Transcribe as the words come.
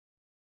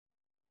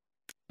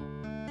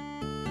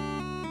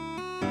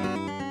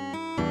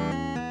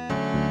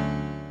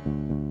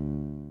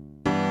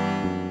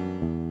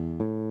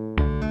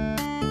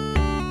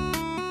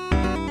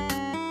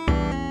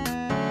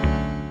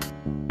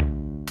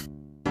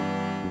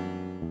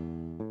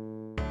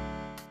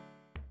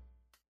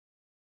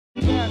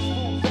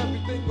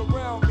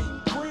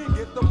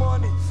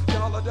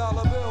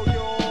dollar bill,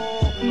 y'all.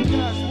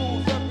 Cash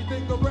rules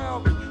everything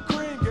around me.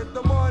 Cream, get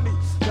the money.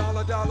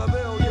 Dollar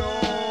bill,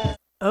 y'all.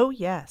 Oh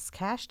yes,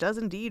 cash does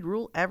indeed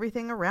rule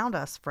everything around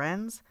us,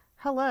 friends.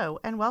 Hello,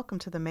 and welcome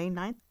to the May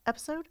 9th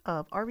episode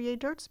of RVA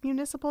Dirt's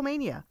Municipal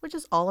Mania, which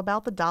is all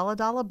about the dollar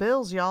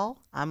bills, y'all.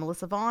 I'm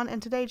Melissa Vaughn,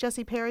 and today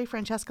Jesse Perry,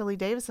 Francesca Lee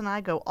Davis, and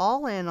I go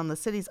all in on the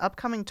city's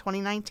upcoming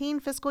 2019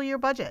 fiscal year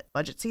budget.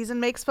 Budget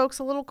season makes folks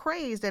a little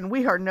crazed, and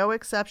we are no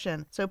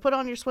exception. So put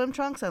on your swim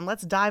trunks and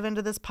let's dive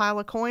into this pile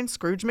of coins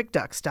Scrooge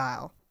McDuck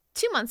style.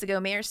 2 months ago,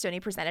 Mayor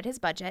Stoney presented his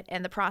budget,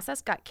 and the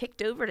process got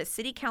kicked over to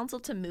City Council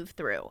to move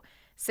through.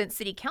 Since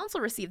City Council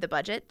received the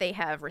budget, they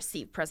have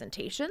received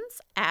presentations,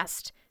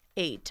 asked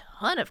a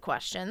ton of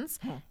questions,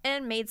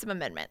 and made some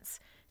amendments.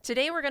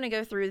 Today, we're going to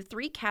go through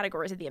 3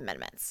 categories of the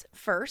amendments.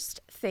 First,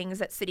 things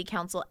that City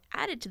Council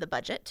added to the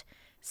budget.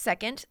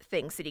 Second,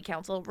 things City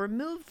Council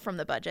removed from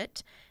the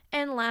budget.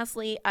 And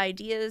lastly,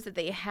 ideas that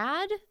they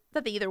had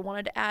that they either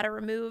wanted to add or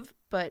remove,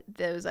 but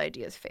those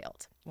ideas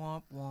failed.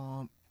 Womp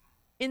womp.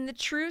 In the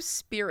true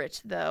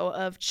spirit, though,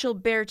 of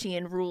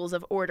Chilbertian rules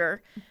of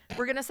order,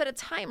 we're going to set a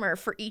timer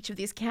for each of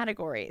these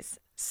categories.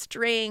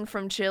 Straying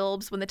from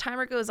Chilbs, when the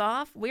timer goes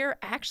off, we're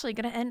actually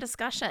going to end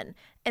discussion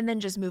and then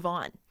just move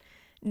on.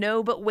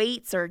 No but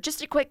waits or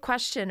just a quick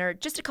question or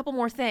just a couple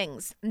more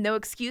things. No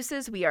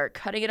excuses. We are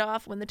cutting it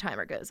off when the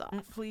timer goes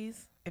off.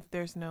 Please, if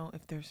there's no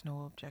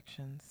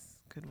objections,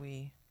 could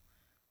we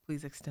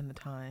please extend the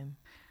time?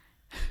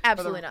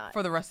 Absolutely not.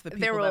 For the rest of the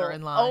people there that will are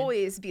in line.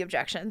 always be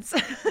objections.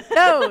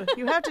 No,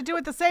 you have to do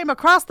it the same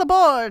across the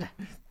board.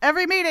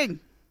 Every meeting.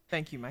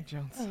 Thank you, Mike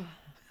Jones.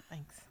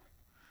 Thanks.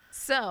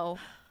 So,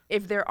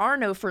 if there are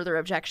no further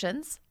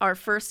objections, our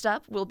first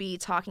up will be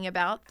talking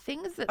about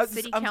things that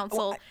City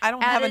Council I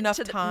don't have added enough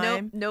to the,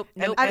 time. Nope.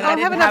 I don't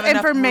have enough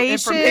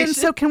information,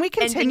 so can we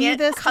continue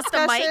this Cut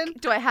discussion? the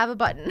mic. Do I have a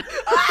button?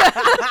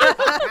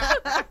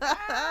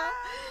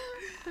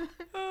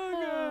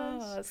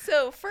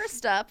 So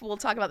first up, we'll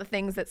talk about the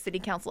things that City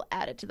Council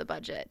added to the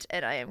budget,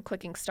 and I am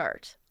clicking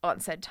start on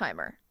said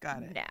timer.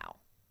 Got it. Now.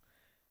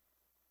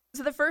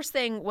 So the first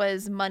thing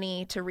was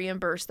money to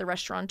reimburse the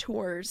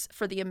restaurateurs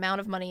for the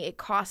amount of money it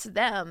costs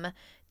them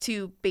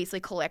to basically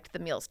collect the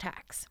meals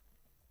tax.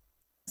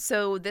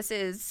 So this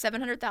is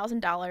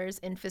 $700,000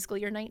 in fiscal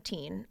year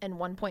 19 and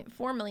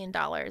 $1.4 million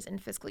in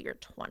fiscal year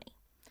 20.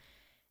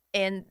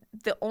 And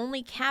the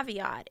only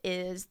caveat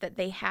is that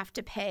they have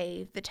to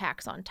pay the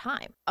tax on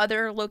time.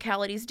 Other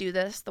localities do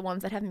this, the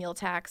ones that have meal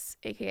tax,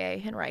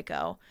 aka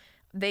Henrico,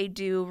 they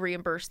do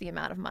reimburse the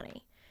amount of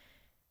money.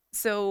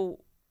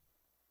 So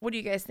what do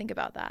you guys think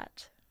about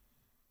that?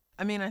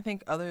 I mean, I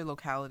think other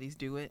localities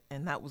do it,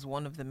 and that was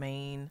one of the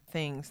main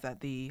things that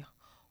the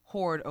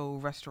Horde O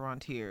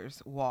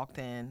restaurateurs walked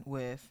in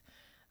with.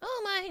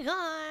 Oh my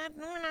God,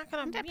 we're not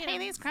going to pay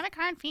these credit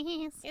card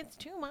fees. It's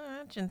too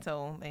much. And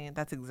so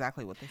that's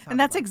exactly what they sounded And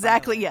that's like,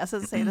 exactly, yes,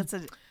 as I say, that's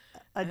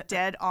a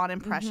dead-on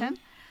impression.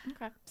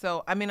 Okay.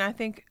 So, I mean, I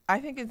think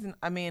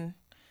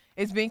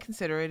it's being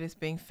considerate, it's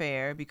being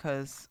fair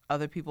because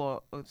other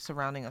people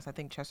surrounding us, I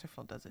think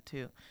Chesterfield does it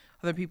too.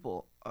 Other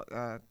people,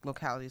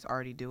 localities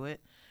already do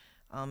it.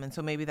 And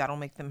so maybe that'll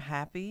make them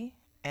happy.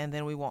 And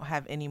then we won't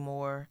have any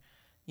more,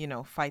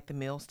 fight the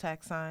meals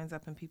tax signs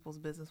up in people's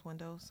business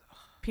windows.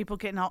 People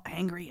getting all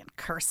angry and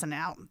cursing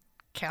out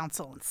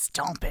council and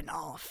stomping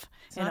off.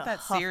 It's not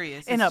that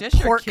serious. In it's a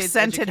just your kids'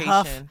 pork-scented education.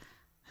 huff.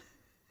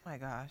 My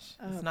gosh,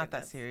 it's not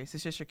that serious.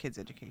 It's just your kids'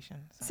 education.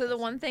 So the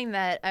one thing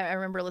that I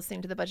remember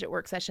listening to the budget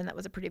work session that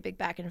was a pretty big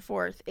back and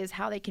forth is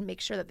how they can make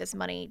sure that this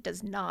money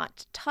does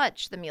not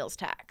touch the meals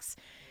tax.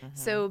 Mm-hmm.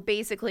 So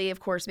basically,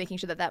 of course, making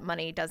sure that that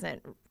money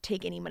doesn't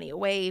take any money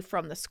away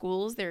from the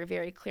schools. They're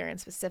very clear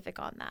and specific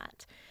on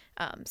that.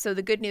 So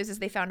the good news is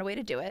they found a way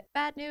to do it.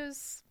 Bad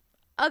news,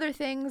 other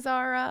things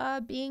are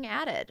being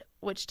added,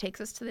 which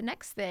takes us to the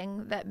next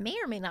thing that may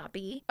or may not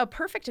be a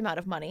perfect amount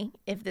of money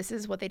if this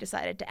is what they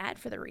decided to add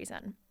for the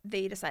reason.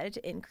 They decided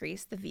to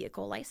increase the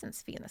vehicle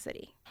license fee in the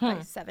city by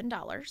 $7.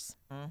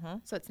 Mm-hmm.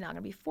 So it's now going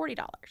to be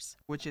 $40.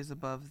 Which is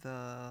above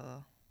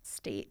the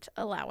state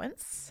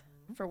allowance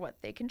for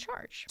what they can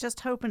charge.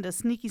 Just hoping to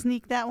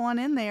sneak that one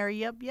in there.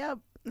 Yep.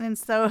 And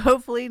so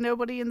hopefully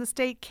nobody in the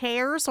state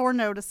cares or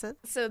notices.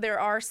 So there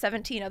are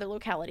 17 other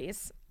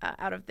localities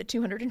out of the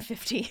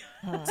 250.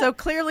 So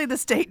clearly the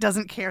state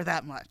doesn't care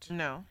that much.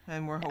 No,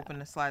 and we're hoping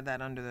to slide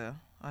that under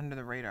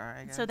the radar,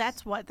 I guess. So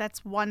that's what?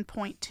 That's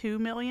 1.2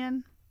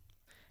 million?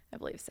 I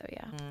believe so,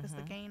 yeah. Mm-hmm. Is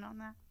the gain on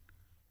that?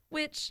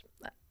 Which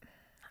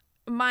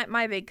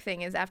my big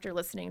thing is after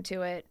listening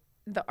to it,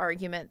 the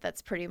argument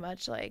that's pretty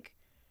much like,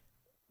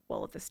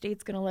 well, if the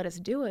state's going to let us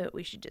do it,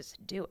 we should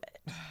just do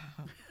it.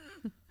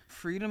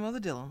 Freedom of the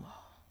Dillon Law.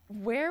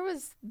 Where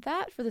was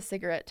that for the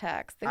cigarette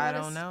tax? They I let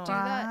don't us know. do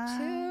that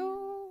too?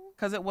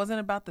 Because it wasn't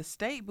about the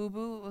state,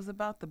 boo-boo. It was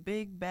about the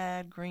big,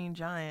 bad green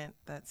giant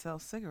that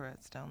sells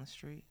cigarettes down the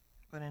street.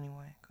 But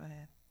anyway, go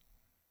ahead.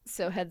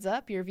 So heads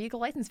up, your vehicle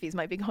license fees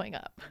might be going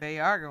up. They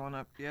are going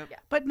up, yep. Yeah.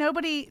 But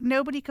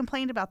nobody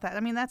complained about that. I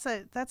mean, that's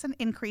an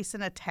increase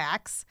in a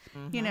tax,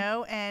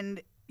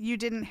 and you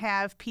didn't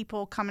have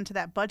people coming to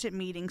that budget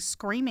meeting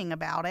screaming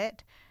about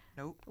it,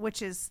 Nope.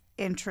 which is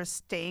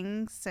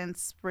interesting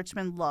since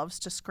Richmond loves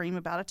to scream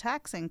about a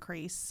tax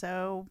increase.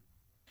 So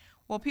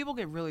Well, people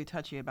get really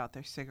touchy about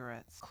their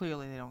cigarettes.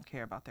 Clearly, they don't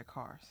care about their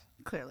cars,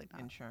 clearly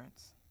not.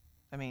 insurance.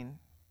 I mean,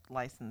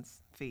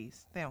 license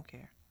fees. They don't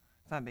care.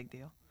 It's not a big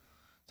deal.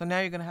 So now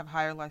you're going to have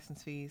higher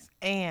license fees.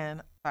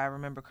 And if I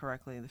remember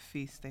correctly,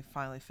 they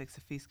finally fixed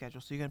the fee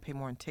schedule. So you're going to pay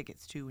more in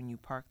tickets, too, when you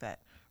park that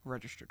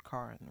registered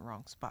car in the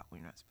wrong spot when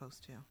you're not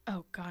supposed to.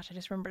 Oh gosh, I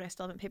just remembered I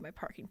still haven't paid my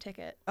parking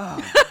ticket.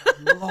 Oh,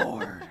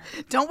 Lord.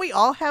 Don't we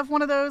all have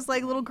one of those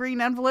like little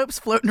green envelopes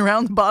floating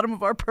around the bottom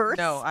of our purse?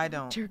 No, I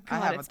don't. Dear I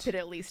God, have it's been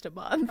at least a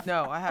month.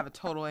 No, I have a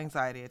total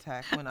anxiety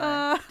attack when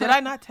did I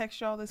not text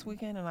y'all this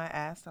weekend and I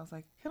asked, I was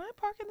like, can I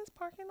park in this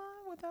parking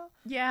lot without?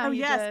 Yeah, Oh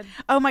you yes. did.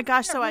 Oh my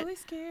gosh. I So got really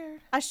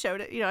scared. I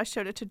showed it. I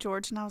showed it to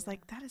George, and I was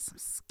like, "That is some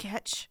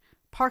sketch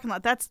parking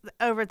lot." That's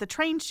over at the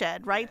train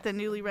shed, right? The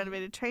newly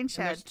renovated train And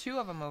there's shed, 2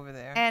 of them over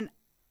there. and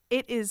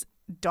it is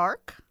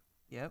dark.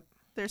 Yep.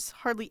 There's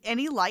hardly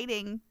any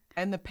lighting.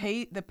 And the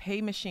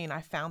pay machine,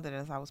 I found it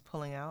as I was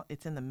pulling out.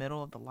 It's in the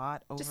middle of the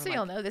lot. Over Just so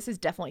y'all know, this is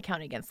definitely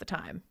counting against the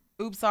time.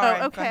 Oops, sorry.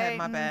 Oh, Go ahead, okay.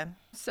 my bad.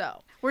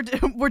 So We're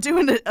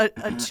doing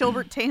a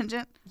Chilbert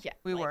tangent. yeah,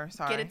 We were,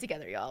 sorry. Get it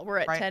together, y'all. We're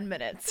at Right. 10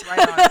 minutes.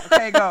 Right on.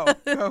 Okay,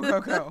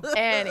 go.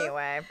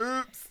 Anyway,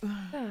 Oops.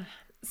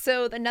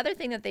 so another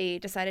thing that they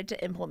decided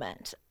to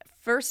implement.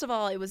 First of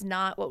all, it was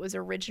not what was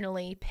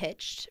originally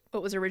pitched.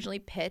 What was originally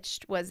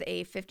pitched was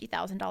a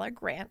 $50,000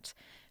 grant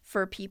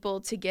for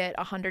people to get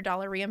 $100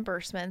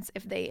 reimbursements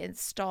if they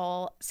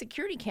install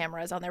security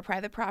cameras on their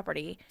private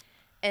property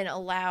and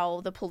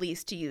allow the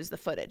police to use the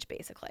footage,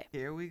 basically.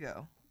 Here we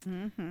go.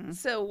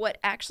 So what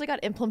actually got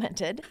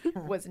implemented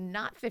was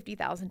not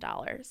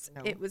 $50,000.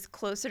 No. It was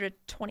closer to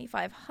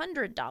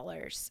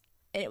 $2,500.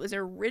 And it was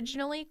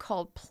originally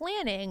called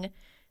planning,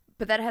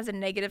 but that has a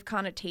negative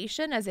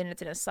connotation, as in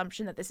it's an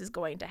assumption that this is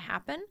going to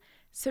happen.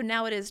 So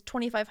now it is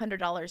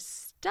 $2,500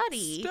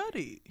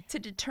 study to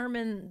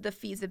determine the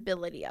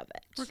feasibility of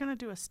it. We're gonna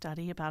do a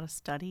study about a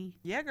study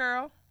Yeah,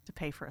 girl. to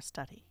pay for a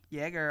study,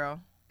 Yeah,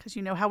 girl. because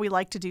you know how we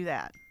like to do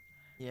that.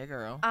 Yeah,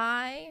 girl.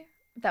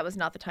 That was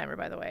not the timer,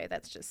 by the way.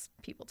 That's just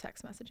people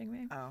text messaging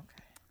me. Oh,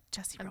 okay.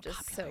 Jesse, I'm real just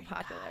popular, so you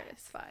popular. guys.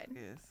 It's fine. It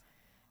is.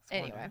 It's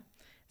Anyway, wonderful.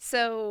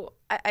 so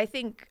I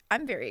think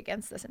I'm very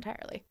against this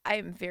entirely. I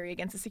am very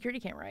against the security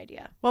camera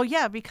idea. Well,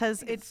 yeah, because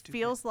think it it's stupid.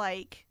 feels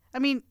like, I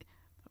mean,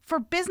 for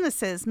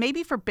businesses,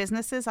 maybe for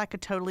businesses, I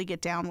could totally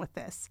get down with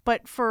this.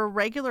 But for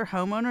regular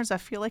homeowners, I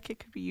feel like it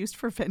could be used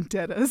for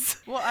vendettas.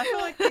 Well, I feel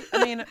like,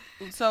 I mean,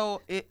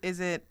 so is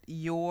it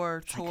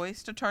your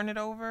choice to turn it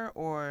over,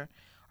 or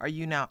are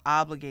you now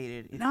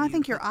obligated? if No, I you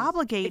think you're put this-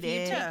 obligated. If you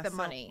take Yeah, the so-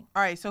 money.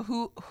 All right, so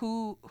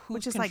who's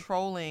Which is like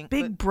controlling?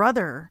 Big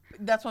Brother.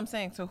 That's what I'm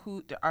saying. So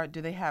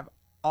do they have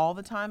all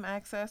the time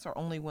access, or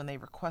only when they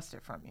request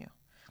it from you?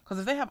 Because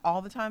if they have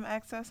all the time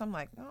access, I'm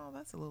like, oh,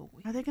 that's a little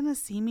weird. Are they going to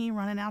see me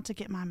running out to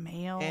get my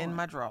mail? In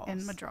my drawers.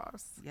 In my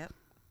drawers. Yep.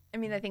 I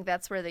mean, I think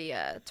that's where the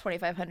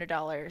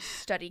 $2,500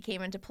 study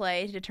came into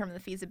play to determine the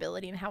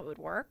feasibility and how it would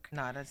work.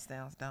 Nah, that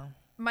sounds dumb.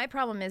 My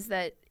problem is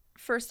that,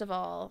 first of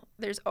all,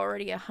 there's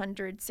already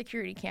 100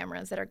 security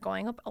cameras that are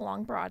going up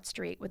along Broad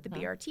Street with the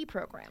BRT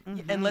program.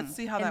 And let's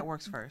see how that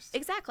works first.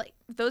 Exactly.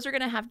 Those are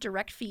going to have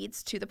direct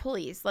feeds to the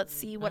police. Let's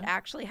see what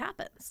actually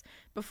happens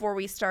before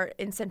we start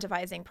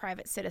incentivizing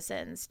private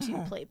citizens to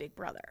play Big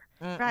Brother.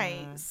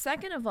 Right.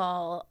 Second of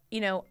all,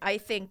 I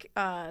think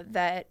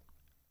that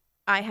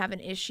I have an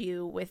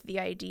issue with the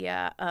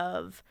idea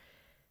of,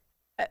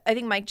 I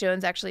think Mike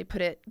Jones actually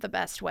put it the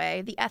best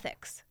way, the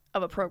ethics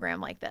of a program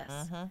like this.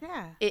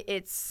 Yeah.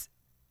 It's,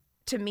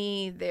 to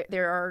me,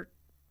 there are,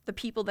 the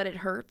people that it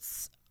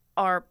hurts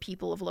are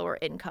people of lower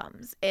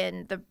incomes.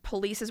 And the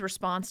police's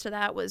response to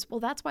that was, well,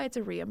 that's why it's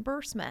a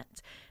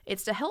reimbursement.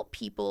 It's to help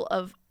people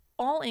of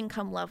all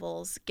income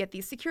levels get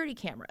these security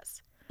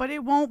cameras. But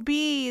it won't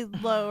be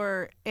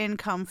lower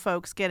income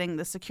folks getting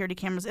the security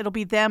cameras. It'll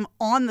be them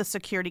on the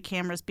security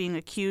cameras being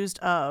accused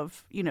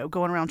of,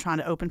 going around trying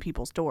to open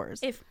people's doors.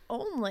 If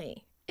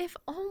only,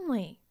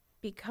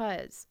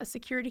 because a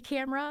security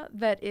camera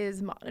that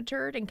is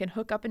monitored and can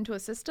hook up into a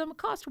system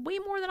costs way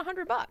more than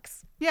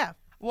 $100. Yeah.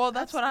 Well,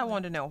 that's what I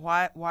wanted to know.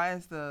 Why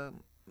is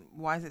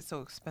it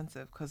so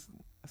expensive? Because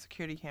a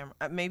security camera,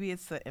 maybe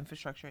it's the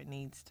infrastructure it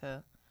needs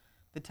the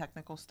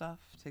technical stuff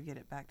to get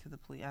it back to the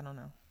police. I don't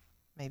know.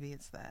 Maybe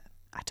it's that.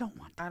 I don't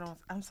want that.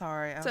 I'm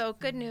sorry. So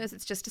good news,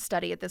 it's just a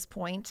study at this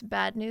point.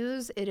 Bad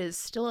news, it is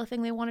still a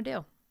thing they want to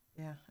do.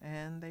 Yeah,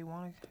 and they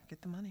want to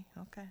get the money.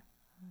 Okay.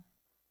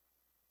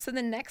 So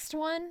the next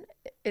one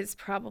is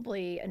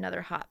probably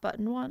another hot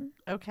button one.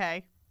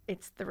 Okay.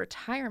 It's the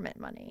retirement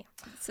money.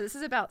 So this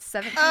is about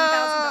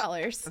 $17,000.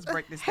 Let's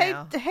break this Hey,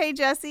 down. hey,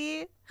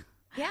 Jesse.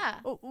 Yeah.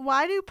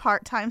 Why do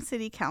part-time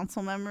city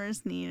council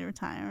members need a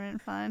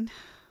retirement fund?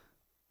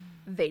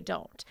 They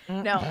don't.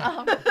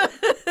 No.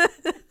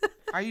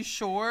 Are you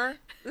sure?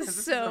 'Cause this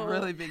is a So-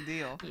 really big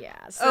deal. Yeah.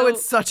 Oh,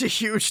 it's such a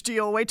huge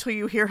deal. Wait till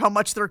you hear how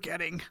much they're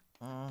getting.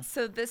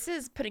 So this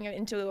is putting it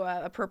into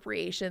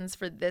appropriations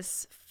for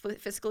this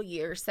fiscal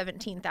year,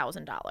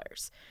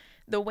 $17,000.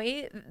 The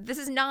way this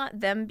is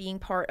not them being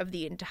part of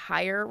the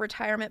entire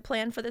retirement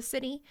plan for the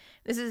city.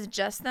 This is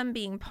just them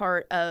being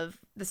part of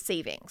the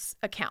savings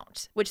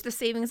account, which the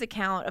savings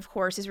account, of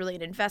course, is really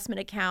an investment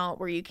account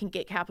where you can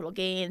get capital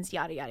gains,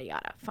 yada, yada,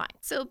 yada. Fine.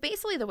 So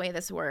basically the way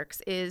this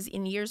works is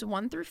in years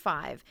 1 through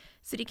 5,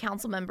 city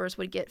council members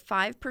would get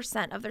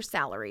 5% of their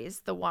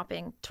salaries, the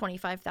whopping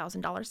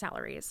 $25,000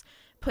 salaries,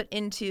 put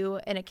into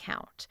an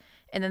account.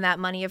 And then that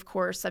money, of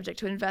course, subject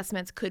to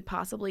investments, could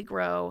possibly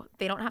grow.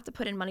 They don't have to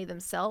put in money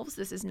themselves.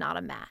 This is not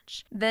a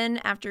match.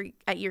 Then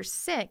at year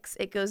 6,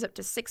 it goes up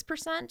to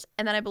 6%.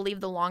 And then I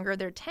believe the longer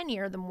their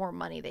tenure, the more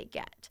money they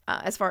get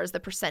as far as the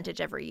percentage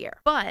every year.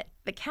 But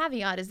the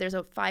caveat is there's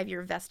a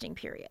 5-year vesting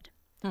period.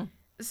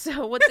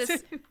 So what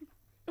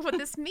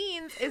this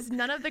means is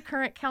none of the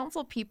current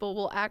council people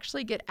will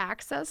actually get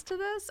access to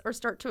this or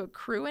start to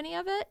accrue any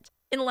of it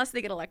unless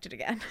they get elected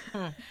again.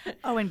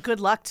 Oh, and good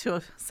luck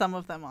to some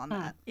of them on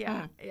that.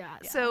 Yeah.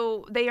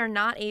 So they are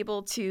not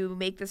able to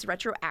make this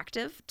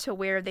retroactive to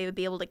where they would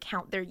be able to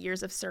count their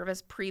years of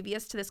service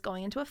previous to this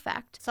going into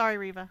effect. Sorry,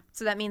 Reva.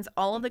 So that means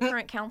all of the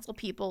current council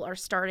people are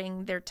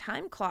starting their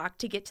time clock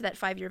to get to that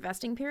 5-year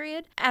vesting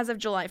period as of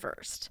July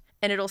 1st.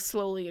 And it'll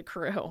slowly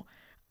accrue.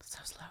 So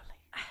slowly.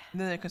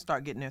 Then they can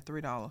start getting their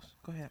 $3. Go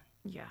ahead.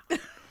 Yeah.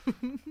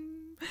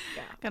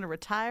 Gonna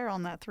retire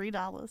on that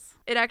 $3.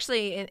 It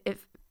actually,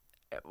 if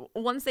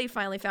once they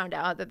finally found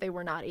out that they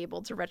were not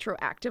able to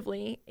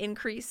retroactively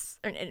increase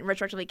and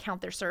retroactively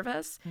count their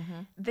service,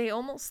 they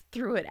almost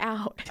threw it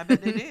out. I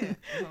bet they did.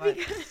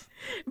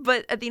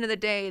 But at the end of the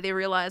day, they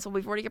realized, well,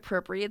 we've already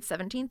appropriated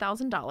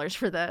 $17,000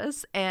 for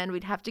this, and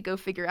we'd have to go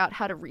figure out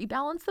how to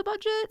rebalance the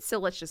budget. So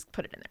let's just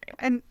put it in there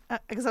anyway. And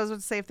because I was going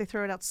to say, if they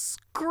throw it out,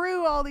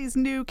 screw all these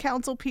new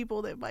council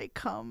people that might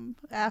come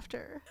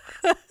after.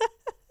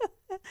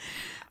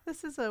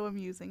 This is so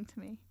amusing to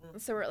me.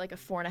 So we're at like a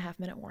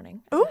 4.5-minute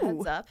warning. Ooh.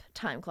 Heads up,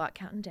 time clock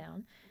counting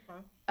down.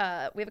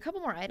 We have a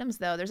couple more items,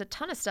 though. There's a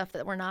ton of stuff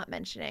that we're not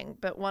mentioning,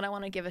 but one I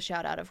want to give a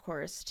shout out, of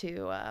course,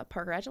 to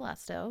Parker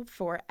Agelasto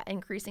for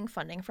increasing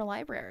funding for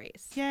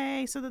libraries.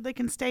 Yay, so that they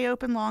can stay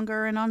open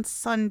longer and on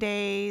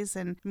Sundays.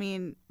 And I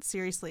mean,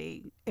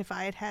 seriously, if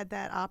I had had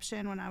that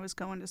option when I was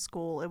going to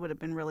school, it would have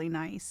been really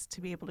nice to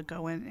be able to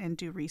go in and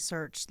do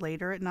research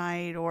later at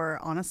night or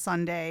on a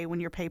Sunday when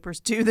your paper's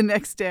due the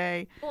next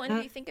day. Well, and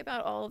if you think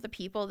about all of the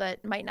people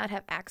that might not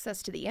have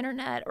access to the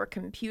internet or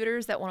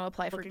computers that want to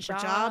apply for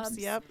jobs.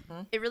 Yep.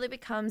 It really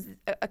becomes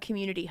a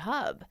community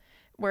hub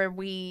where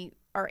we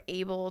are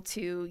able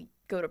to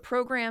go to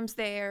programs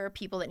there,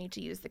 people that need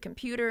to use the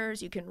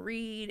computers, you can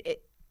read.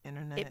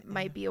 Internet. It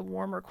might be a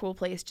warm or cool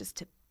place just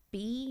to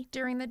be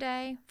during the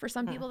day for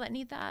some people that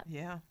need that.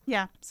 Yeah.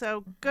 Yeah,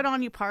 so good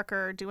on you,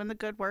 Parker, doing the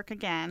good work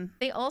again.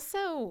 They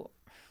also,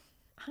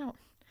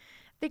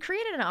 they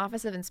created an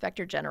Office of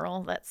Inspector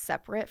General that's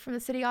separate from the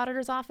City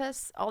Auditor's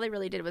Office. All they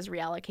really did was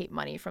reallocate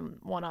money from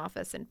one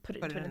office and put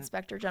it into an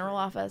Inspector General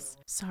office.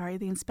 Sorry,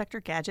 the Inspector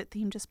Gadget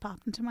theme just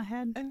popped into my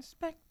head.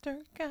 Inspector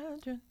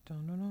Gadget.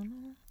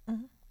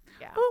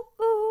 Yeah. Ooh,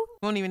 ooh.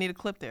 We don't even need a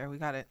clip there. We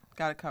got it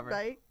covered.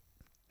 Right?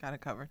 Got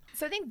it covered.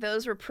 So I think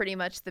those were pretty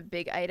much the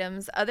big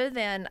items. Other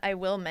than I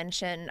will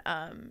mention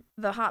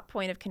the hot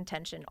point of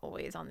contention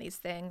always on these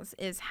things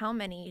is how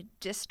many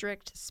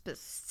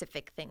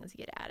district-specific things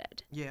get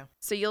added. Yeah.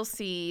 So you'll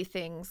see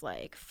things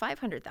like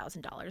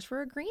 $500,000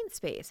 for a green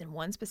space in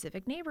one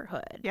specific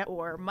neighborhood, Yep.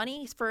 or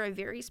money for a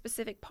very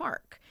specific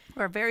park.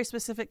 Or a very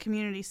specific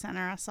community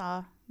center. I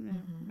saw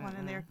one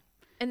in there.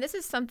 And this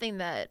is something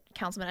that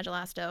Councilman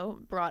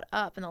Agelasto brought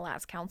up in the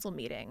last council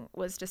meeting,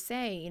 was to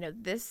say,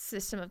 this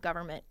system of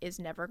government is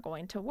never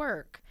going to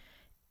work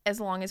as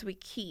long as we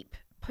keep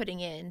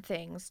putting in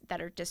things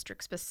that are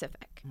district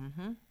specific.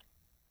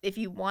 If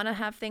you want to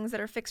have things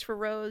that are fixed for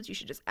roads, you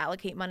should just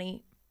allocate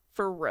money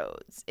for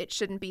roads. It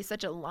shouldn't be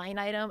such a line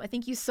item. I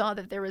think you saw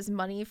that there was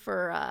money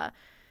for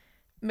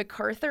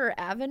MacArthur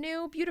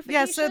Avenue beautification.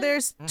 Yeah, so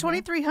there's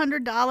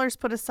 $2,300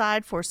 put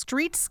aside for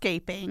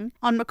streetscaping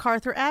on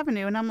MacArthur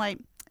Avenue. And I'm like,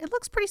 it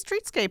looks pretty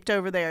streetscaped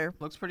over there.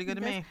 Looks pretty good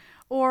to me.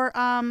 Or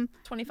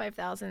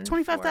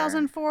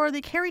 $25,000 for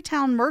the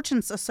Carytown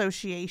Merchants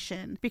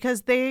Association,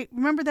 because they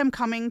remember them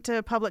coming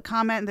to public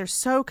comment and they're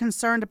so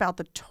concerned about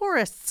the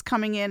tourists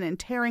coming in and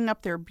tearing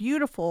up their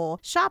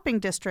beautiful shopping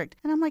district.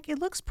 And I'm like, it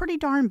looks pretty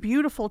darn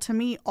beautiful to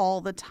me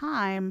all the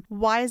time.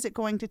 Why is it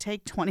going to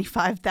take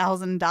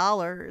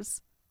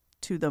 $25,000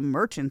 to the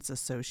Merchants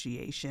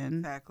Association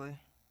Exactly.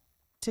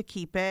 to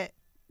keep it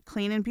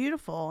clean and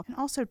beautiful? And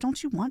also,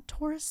 don't you want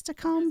tourists to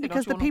come?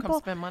 Because Don't you want them to come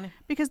spend money?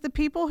 because the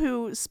people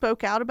who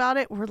spoke out about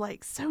it were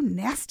like so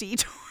nasty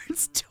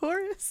towards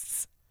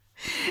tourists.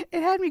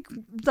 It had me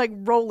like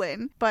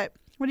rolling. But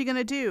what are you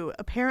gonna do?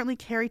 Apparently,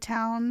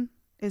 Carytown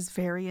is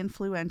very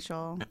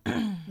influential.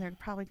 They're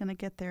probably gonna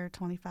get their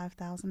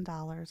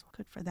 $25,000.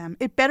 Good for them.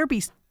 It better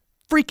be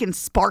freaking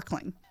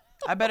sparkling.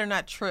 I better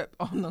not trip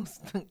on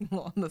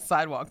the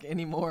sidewalk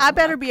anymore. I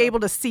better be able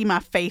to see my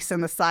face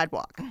in the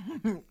sidewalk.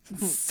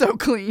 So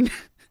clean.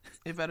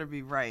 It better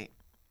be right.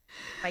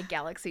 My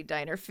Galaxy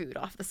Diner food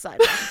off the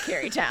sidewalk of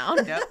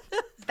Carytown. Yep.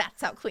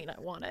 That's how clean I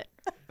want it.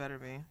 Better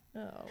be.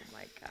 Oh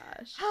my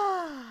gosh.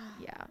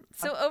 Yeah.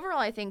 So overall,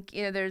 I think,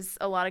 there's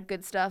a lot of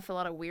good stuff, a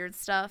lot of weird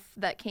stuff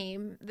that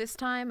came this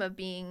time of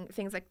being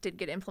things that did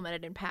get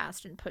implemented and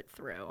passed and put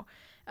through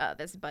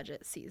this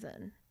budget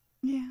season.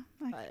 Yeah,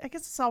 I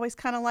guess it's always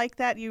kind of like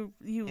that. You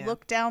Yeah.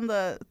 look down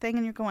the thing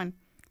and you're going,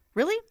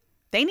 really?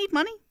 They need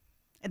money?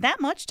 And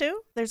that much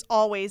too? There's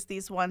always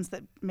these ones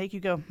that make you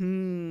go,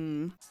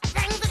 Things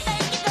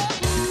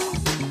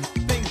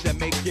that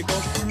make you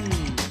go,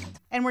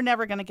 And we're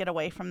never going to get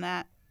away from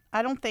that.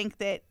 I don't think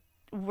that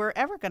we're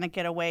ever going to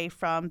get away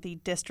from the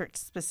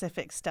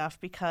district-specific stuff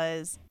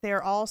because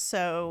they're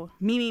also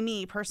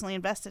me, personally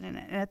invested in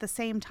it. And at the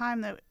same time,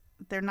 that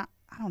they're not,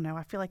 I don't know,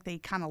 I feel like they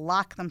kind of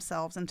lock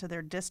themselves into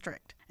their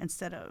district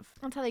instead of...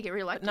 That's how they get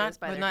reelected Not, is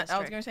by but their not. I was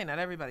district. gonna say not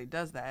everybody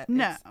does that.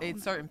 No.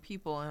 It's certain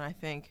people, and I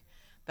think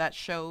that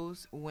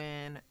shows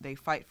when they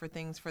fight for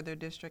things for their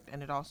district,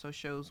 and it also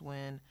shows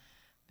when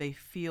they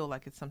feel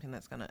like it's something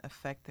that's going to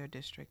affect their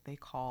district. They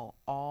call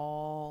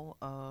all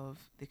of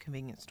the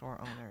convenience store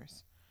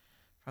owners.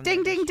 From their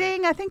Ding, ding, district.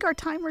 ding. I think our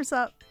timer's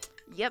up.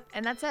 Yep,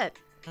 and that's it.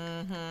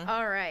 Mm-hmm.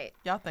 All right.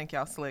 Y'all think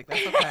y'all slick.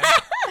 That's okay.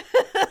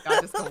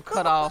 Y'all just going to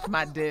cut off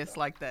my disc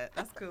like that.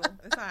 That's cool.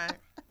 It's all right.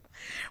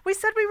 We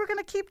said we were going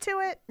to keep to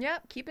it.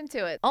 Yep, keeping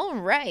to it. All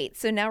right.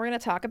 So now we're going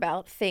to talk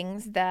about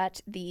things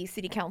that the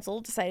city council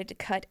decided to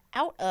cut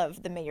out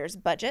of the mayor's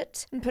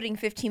budget. I'm putting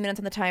 15 minutes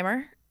on the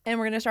timer, and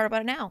we're going to start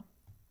about it now.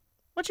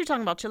 What you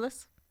talking about,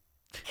 Chillis?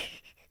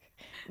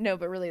 No,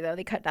 but really, though,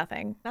 they cut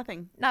nothing.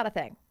 Nothing. Not a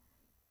thing.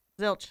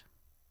 Zilch.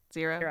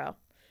 Zero. Zero.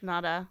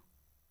 Nada.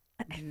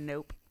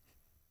 Nope.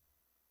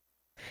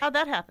 How'd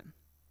that happen?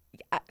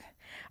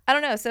 I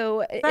don't know.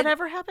 So Did that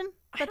ever happen?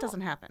 That don't-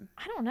 doesn't happen.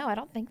 I don't know. I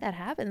don't think that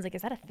happens. Like,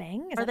 is that a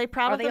thing? Are they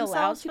proud of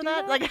themselves for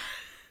that? Like,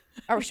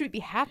 or should we be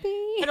happy?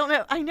 I don't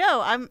know. I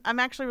know. I'm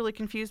actually really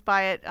confused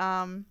by it.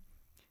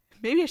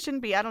 Maybe I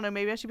shouldn't be. I don't know.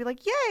 Maybe I should be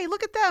like, yay,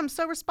 look at them.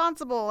 So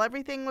responsible.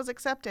 Everything was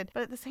accepted.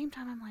 But at the same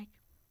time, I'm like,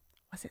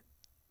 was it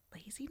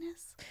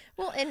laziness?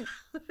 Well, and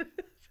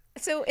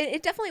so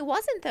it definitely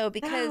wasn't, though,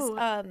 because,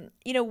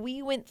 No.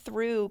 we went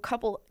through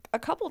a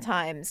couple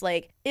times,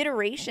 like,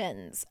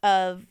 iterations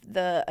of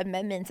the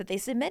amendments that they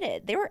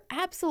submitted. There were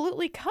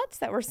absolutely cuts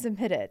that were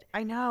submitted.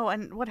 I know.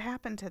 And what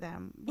happened to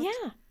them?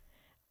 Yeah.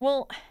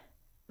 Well,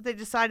 They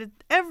decided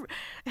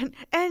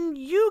and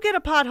you get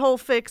a pothole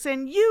fix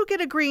and you get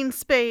a green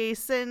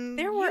space and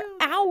there were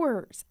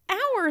hours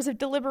of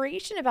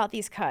deliberation about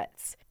these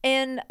cuts.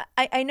 And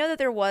I know that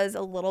there was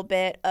a little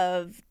bit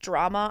of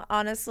drama,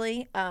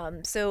 honestly.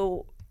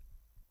 So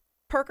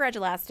Parker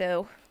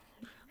Agelasto,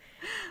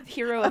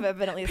 hero of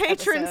evidently this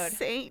patron episode,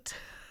 saint.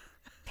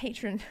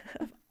 patron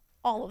of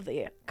all of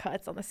the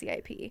cuts on the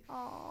CIP.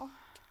 Oh.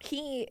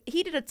 He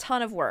did a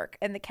ton of work,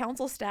 and the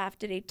council staff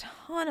did a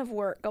ton of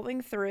work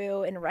going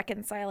through and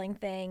reconciling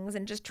things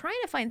and just trying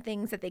to find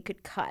things that they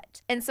could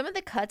cut. And some of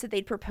the cuts that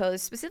they'd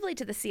proposed specifically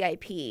to the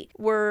CIP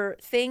were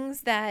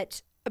things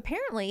that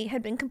apparently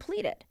had been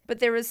completed, but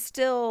there was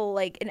still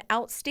like an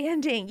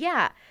outstanding,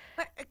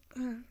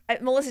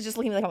 Melissa's just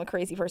looking at me like I'm a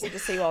crazy person,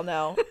 just so you all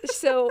know.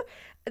 So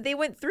they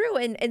went through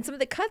and some of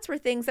the cuts were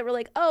things that were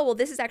like, oh, well,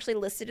 this is actually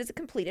listed as a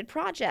completed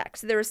project.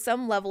 So there was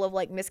some level of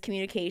like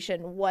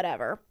miscommunication,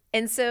 whatever.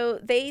 And so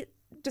they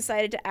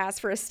decided to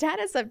ask for a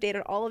status update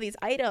on all of these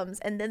items.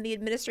 And then the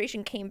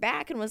administration came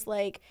back and was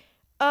like,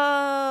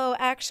 oh,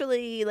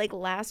 actually, like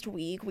last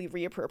week we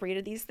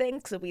reappropriated these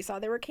things because we saw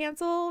they were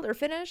canceled or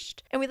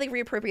finished. And we like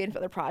reappropriated for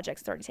other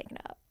projects that's already taken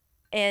up.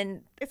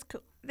 And It's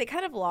cool. they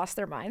kind of lost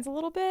their minds a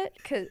little bit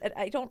because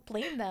I don't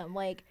blame them.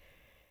 Like,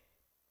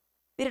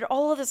 they did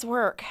all of this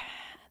work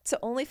to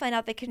only find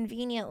out that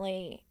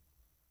conveniently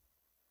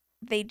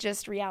they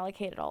just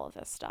reallocated all of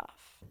this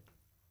stuff.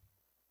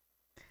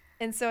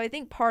 And so I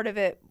think part of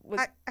it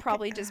was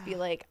probably just be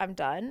like, I'm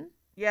done.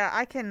 Yeah,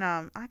 I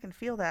can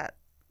feel that.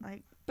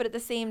 Like But at the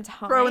same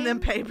time, throwing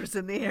them papers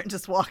in the air and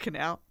just walking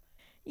out.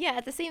 Yeah,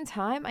 at the same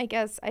time, I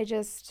guess I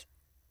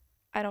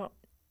don't,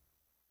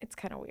 it's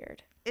kind of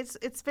weird.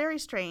 It's very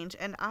strange,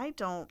 and I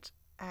don't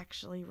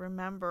actually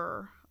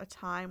remember a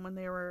time when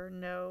there were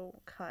no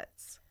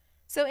cuts.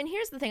 So, and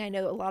here's the thing I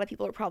know a lot of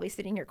people are probably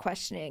sitting here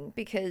questioning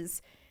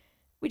because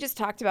we just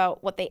talked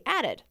about what they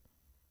added.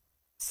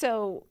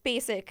 So,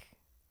 basic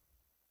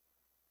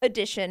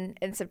addition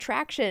and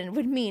subtraction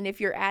would mean if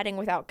you're adding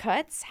without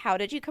cuts, how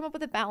did you come up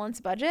with a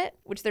balanced budget,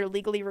 which they're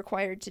legally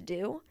required to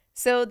do?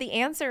 So the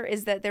answer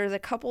is that there's a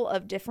couple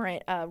of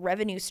different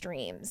revenue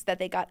streams that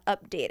they got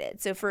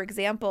updated. So for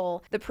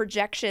example, the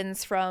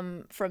projections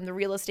from the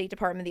real estate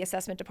department, the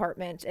assessment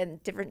department,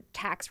 and different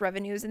tax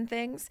revenues and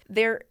things,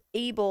 they're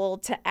able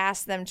to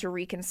ask them to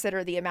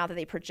reconsider the amount that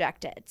they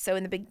projected. So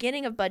in the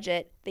beginning of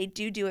budget, they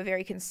do a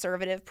very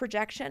conservative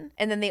projection,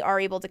 and then they are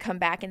able to come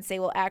back and say,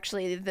 well,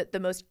 actually, the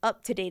most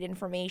up-to-date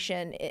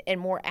information and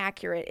more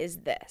accurate is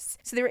this.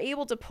 So they were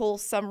able to pull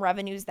some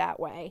revenues that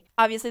way.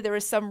 Obviously, there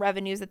was some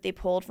revenues that they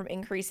pulled from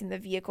increasing the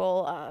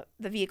vehicle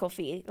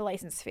fee, the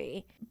license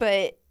fee,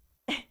 but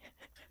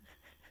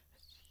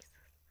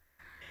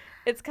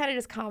It's kind of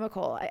just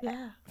comical.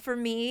 For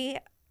me,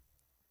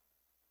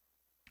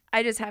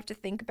 I just have to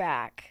think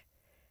back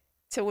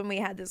to when we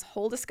had this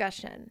whole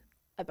discussion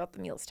about the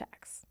meals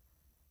tax.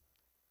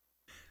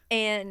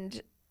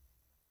 And,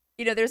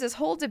 you know, there's this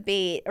whole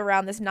debate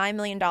around this $9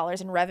 million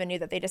in revenue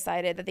that they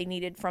decided that they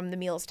needed from the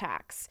meals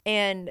tax.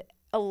 And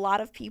a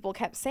lot of people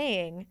kept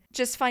saying,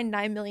 just find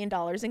 $9 million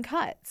in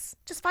cuts.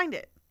 Just find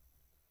it.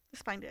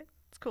 Just find it.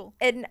 It's cool.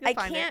 And You'll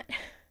find it.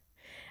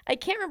 I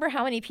can't remember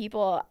how many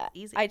people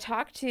Easy. I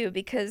talked to,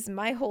 because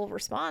my whole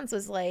response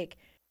was like,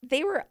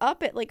 they were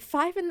up at like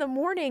 5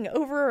 a.m.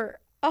 over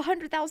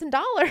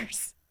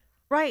 $100,000.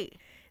 Right.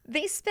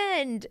 They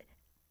spend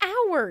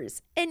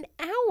hours and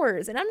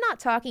hours, and I'm not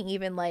talking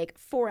even like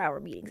 4-hour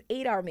meetings,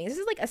 8-hour meetings.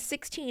 This is like a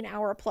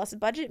 16-hour plus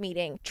budget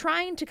meeting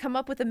trying to come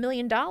up with $1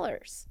 million.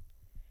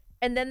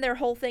 And then their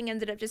whole thing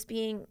ended up just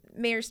being,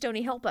 Mayor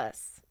Stoney, help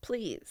us,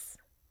 please.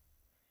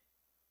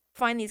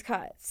 Find these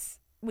cuts.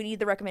 We need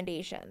the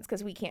recommendations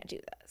because we can't do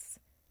this.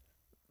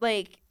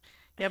 Like,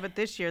 Yeah, but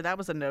this year that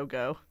was a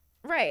no-go.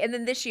 right. And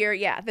then this year,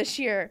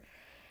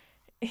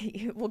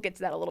 we'll get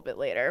to that a little bit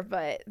later,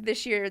 but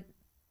this year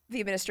the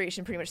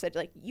administration pretty much said,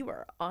 like, you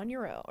are on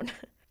your own.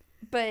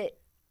 But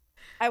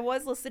I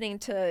was listening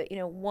to, you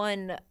know,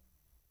 one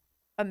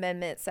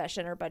amendment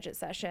session or budget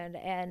session,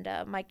 and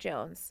Mike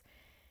Jones,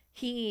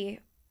 he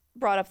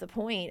brought up the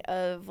point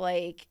of,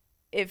 like,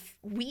 if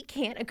we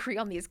can't agree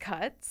on these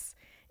cuts,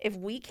 if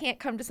we can't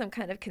come to some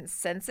kind of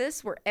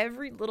consensus where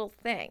every little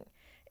thing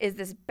is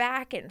this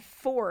back and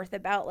forth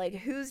about, like,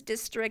 whose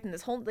district and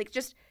this whole, like,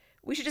 just,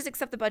 we should just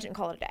accept the budget and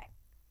call it a day.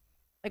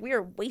 Like, we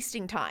are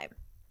wasting time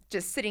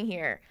just sitting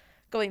here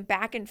going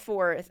back and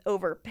forth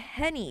over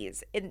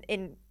pennies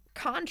in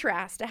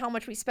contrast to how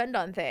much we spend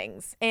on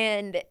things.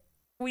 And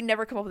we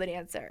never come up with an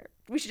answer.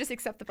 We should just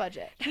accept the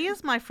budget. He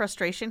is my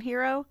frustration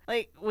hero.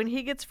 Like, when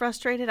he gets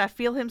frustrated, I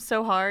feel him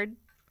so hard.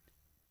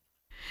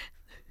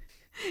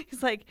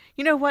 He's like,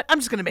 you know what? I'm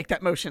just going to make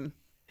that motion.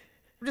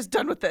 I'm just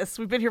done with this.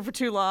 We've been here for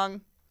too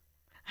long.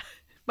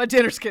 My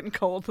dinner's getting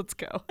cold. Let's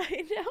go.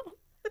 I know.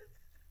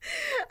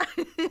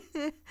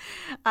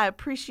 I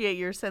appreciate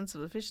your sense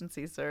of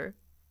efficiency, sir.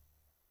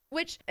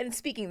 Which, and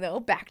speaking though,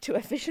 back to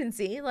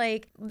efficiency,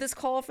 like, this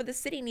call for the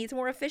city needs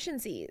more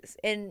efficiencies.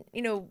 And,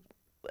 you know,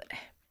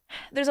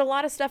 there's a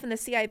lot of stuff in the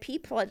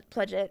CIP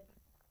budget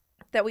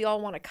that we all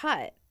want to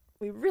cut.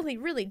 We really,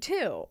 really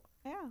do.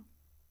 Yeah.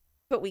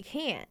 But we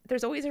can't.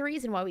 There's always a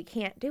reason why we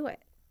can't do it.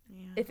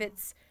 Yeah. If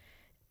it's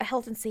a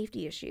health and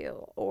safety issue,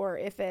 or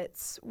if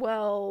it's,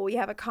 well, we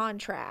have a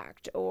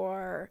contract,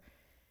 or,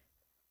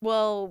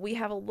 well, we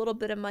have a little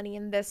bit of money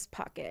in this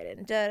pocket,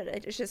 and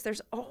it's just,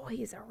 there's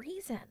always a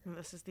reason. And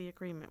this is the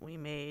agreement we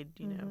made,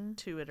 you know,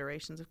 2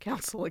 iterations of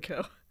council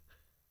ago.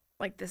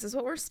 Like, this is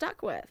what we're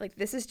stuck with. Like,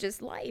 this is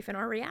just life and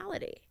our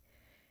reality.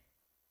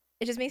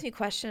 It just makes me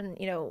question,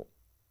 you know,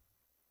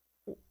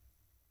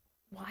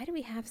 why do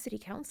we have city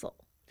council?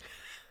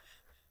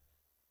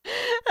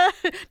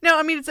 No,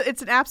 I mean,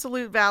 it's an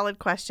absolute valid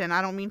question.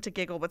 I don't mean to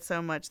giggle, but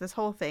so much. This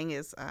whole thing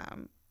is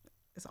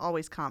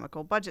always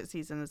comical. Budget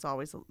season is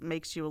always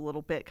makes you a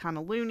little bit kind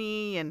of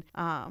loony and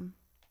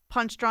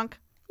punch drunk.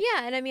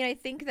 Yeah, and I mean, I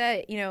think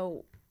that, you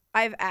know,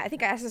 I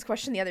think I asked this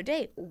question the other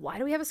day. Why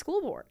do we have a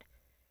school board?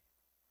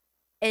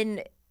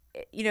 And,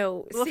 you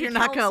know, Well, if city you're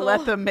not going to let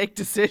council- them make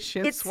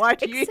decisions, why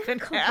do you even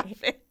have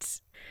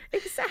it?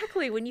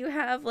 Exactly. When you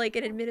have like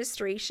an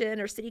administration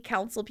or city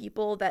council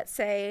people that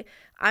say,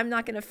 I'm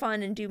not going to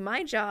fund and do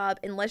my job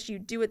unless you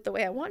do it the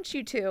way I want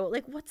you to,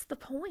 like, what's the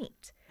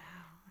point?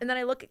 And then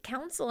I look at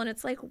council and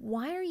it's like,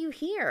 why are you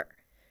here?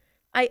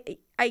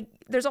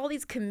 There's all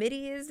these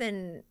committees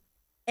and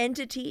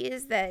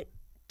entities that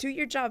do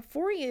your job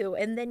for you.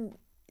 And then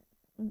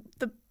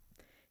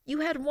you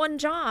had one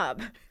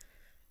job.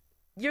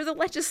 You're the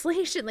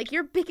legislation. Like,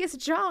 your biggest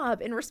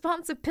job and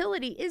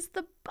responsibility is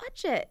the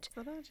budget.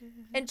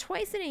 And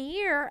twice in a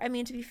year, I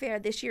mean, to be fair,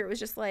 this year it was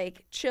just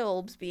like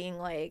Chilbs being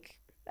like,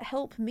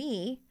 help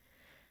me.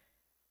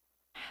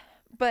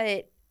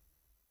 But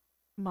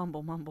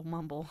Mumble, mumble,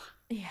 mumble.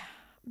 yeah,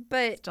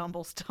 but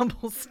Stumble,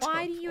 stumble, stumble.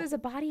 why do you as a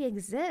body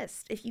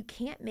exist if you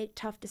can't make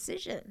tough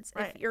decisions?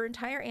 Right. If your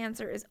entire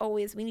answer is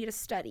always, we need a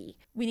study,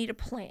 we need a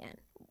plan.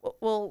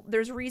 Well,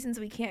 there's reasons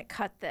we can't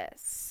cut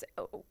this.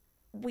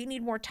 We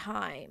need more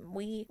time.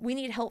 We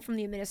need help from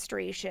the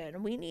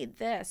administration. We need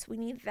this. We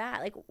need that.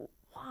 Like,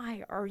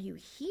 why are you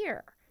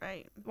here?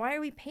 Right. Why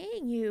are we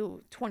paying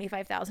you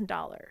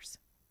 $25,000?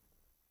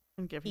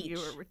 I'm giving you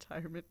a Each.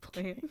 retirement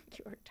plan.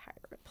 Your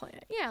retirement plan.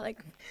 Yeah, like,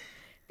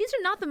 these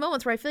are not the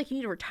moments where I feel like you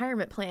need a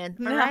retirement plan,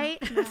 all No, right?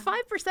 no.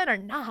 5% are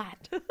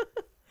not.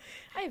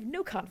 I have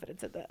no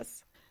confidence in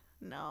this.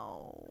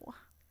 No.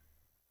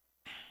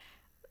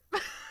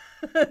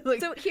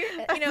 So here,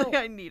 I you know, think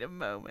I need a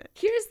moment.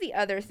 here's the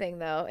other thing,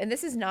 though, and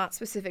this is not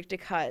specific to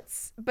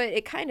cuts, but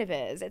it kind of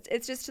is.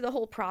 It's just to the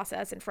whole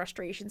process and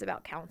frustrations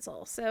about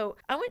council. So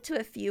I went to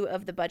a few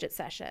of the budget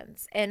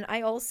sessions, and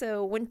I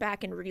also went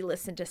back and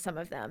re-listened to some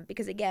of them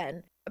because,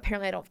 again,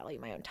 apparently I don't value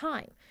my own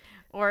time.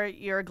 Or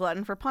you're a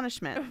glutton for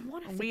punishment.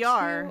 One of the We two,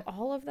 are.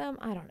 all of them.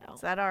 I don't know.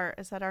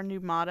 Is that our new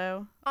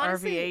motto?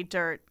 Honestly, RVA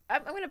Dirt.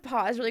 I'm going to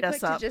pause really quick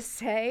Yes, to up. just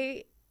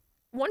say,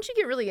 once you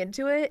get really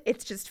into it,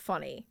 it's just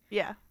funny.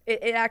 Yeah.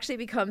 It actually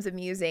becomes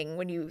amusing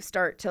when you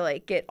start to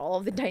like get all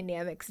of the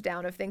dynamics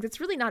down of things. It's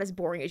really not as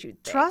boring as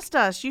you'd think. Trust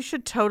us. You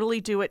should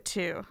totally do it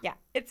too. Yeah,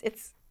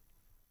 it's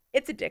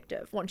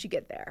addictive once you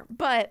get there.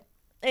 But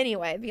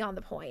anyway, beyond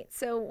the point.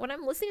 So when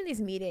I'm listening to these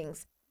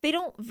meetings, they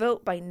don't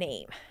vote by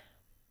name.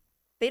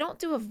 They don't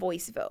do a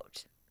voice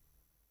vote.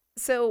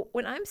 So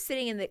when I'm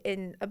sitting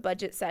in a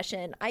budget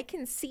session, I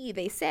can see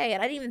they say,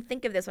 and I didn't even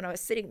think of this when I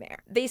was sitting there.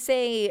 They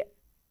say,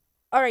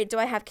 "All right, do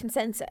I have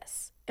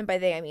consensus?" And by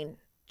they I mean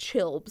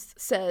Chilbs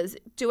says,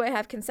 "Do I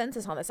have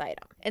consensus on this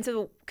item?" And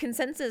so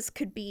consensus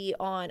could be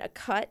on a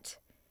cut.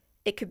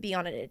 It could be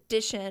on an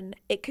addition.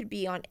 It could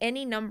be on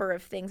any number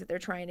of things that they're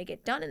trying to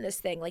get done in this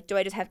thing. Like, do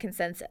I just have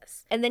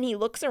consensus? And then he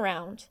looks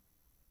around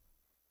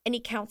and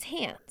he counts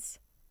hands.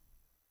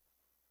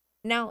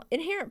 Now,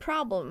 inherent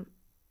problem,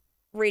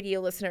 radio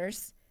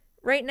listeners.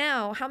 Right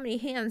now, how many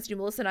hands do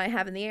Melissa and I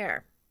have in the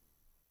air?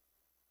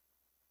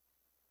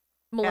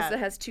 Melissa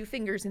has 2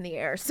 fingers in the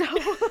air, so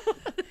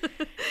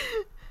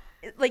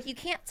like you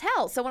can't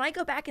tell. So when I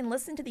go back and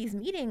listen to these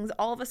meetings,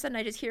 all of a sudden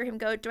I just hear him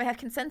go, "Do I have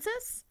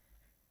consensus?"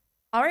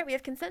 All right, we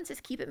have consensus.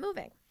 Keep it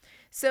moving.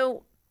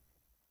 So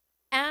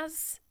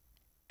as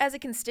a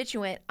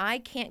constituent, I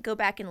can't go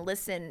back and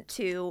listen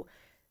to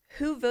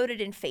who voted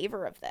in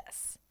favor of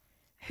this,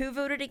 who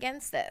voted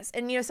against this.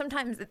 And,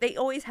 sometimes they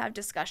always have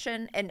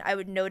discussion. And I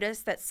would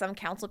notice that some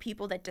council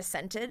people that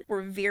dissented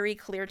were very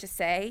clear to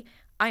say,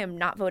 "I am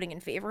not voting in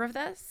favor of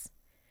this."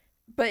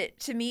 But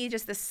to me,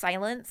 just the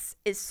silence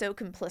is so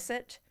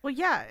complicit. Well,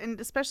 yeah, and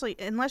especially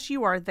unless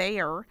you are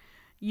there,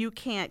 you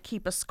can't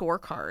keep a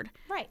scorecard.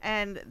 Right.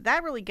 And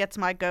that really gets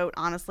my goat,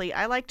 honestly.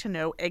 I like to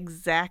know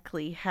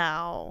exactly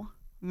how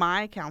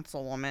my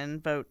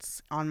councilwoman votes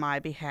on my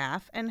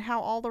behalf and how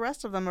all the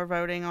rest of them are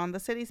voting on the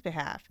city's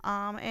behalf.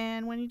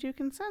 And when you do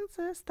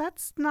consensus,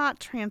 that's not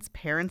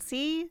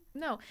transparency.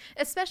 No,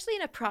 especially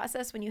in a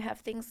process when you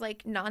have things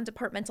like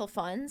non-departmental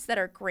funds that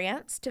are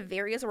grants to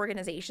various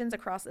organizations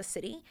across the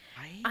city.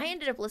 Right. I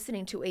ended up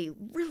listening to a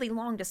really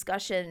long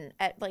discussion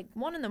at like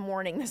 1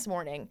 a.m. this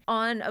morning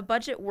on a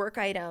budget work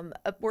item,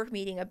 a work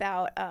meeting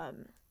about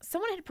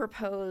someone had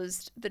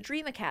proposed the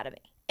Dream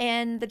Academy.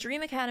 And the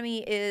Dream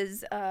Academy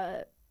is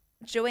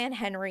Joanne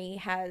Henry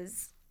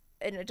has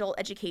an adult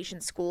education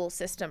school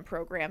system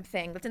program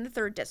thing that's in the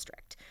 3rd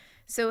district.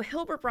 So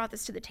Hilbert brought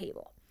this to the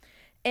table.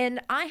 And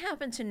I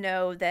happen to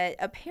know that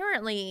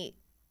apparently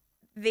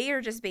they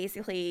are just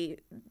basically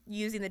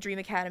using the Dream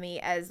Academy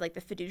as like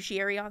the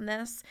fiduciary on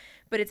this,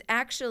 but it's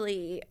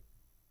actually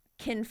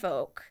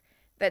Kinfolk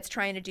that's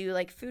trying to do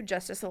like Food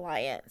Justice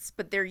Alliance,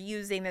 but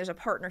there's a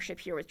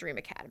partnership here with Dream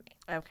Academy.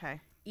 Okay.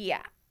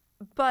 Yeah.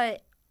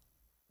 But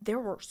there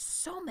were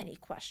so many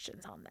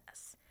questions on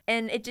this.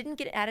 And it didn't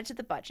get added to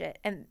the budget.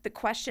 And the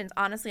questions,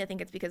 honestly, I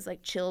think it's because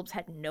like Chilbs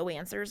had no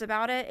answers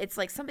about it. It's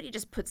like somebody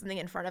just put something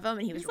in front of him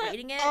and he was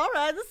reading it. All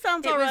right, this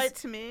sounds all right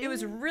to me. It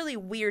was really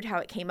weird how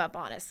it came up,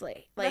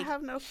 honestly. I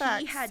have no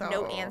facts, he had so-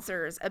 no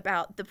answers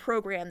about the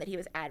program that he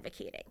was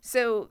advocating.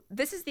 So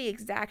this is the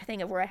exact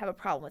thing of where I have a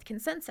problem with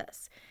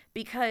consensus,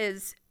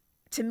 because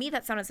to me,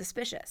 that sounded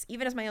suspicious,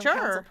 even as my own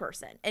council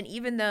person. And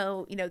even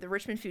though, the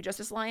Richmond Food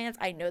Justice Alliance,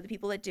 I know the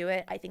people that do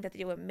it. I think that they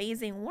do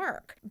amazing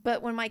work.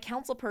 But when my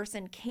council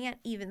person can't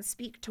even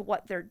speak to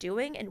what they're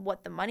doing and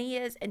what the money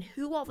is and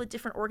who all the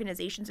different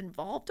organizations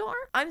involved are,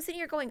 I'm sitting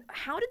here going,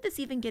 how did this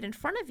even get in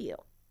front of you?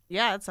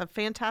 Yeah, it's a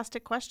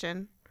fantastic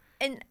question.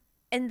 And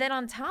then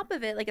on top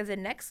of it, like as a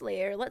next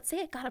layer, let's say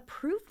it got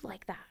approved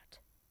like that.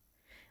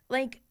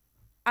 Like,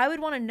 I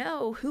would want to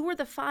know who were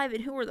the 5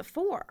 and who were the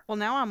 4. Well,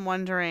 now I'm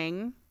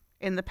wondering,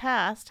 in the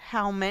past,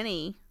 how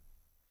many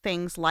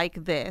things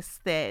like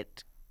this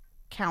that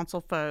council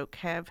folk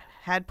have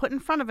had put in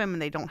front of them and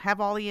they don't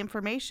have all the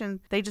information.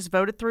 They just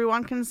voted through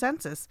on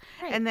consensus.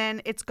 Right. And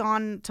then it's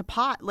gone to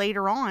pot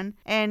later on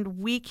and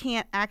we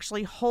can't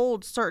actually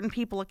hold certain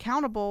people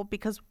accountable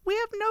because we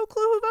have no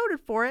clue who voted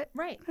for it.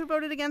 Right. Who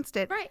voted against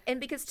it. Right. And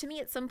because to me,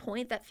 at some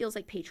point, that feels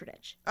like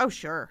patronage. Oh,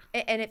 sure.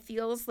 And it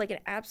feels like an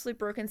absolute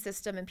broken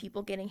system and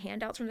people getting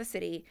handouts from the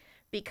city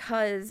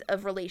because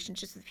of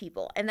relationships with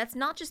people. And that's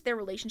not just their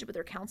relationship with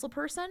their council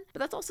person, but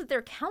that's also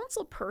their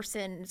council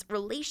person's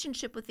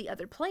relationship with the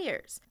other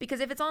players. Because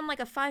if it's on like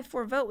a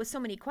 5-4 vote with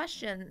so many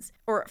questions,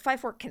 or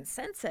 5-4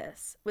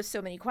 consensus with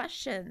so many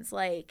questions,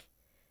 like,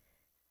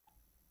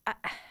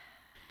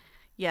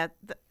 Yeah.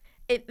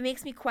 it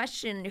makes me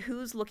question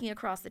who's looking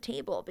across the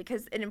table.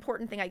 Because an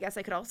important thing I guess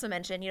I could also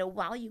mention,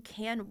 while you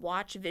can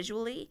watch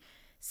visually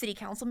city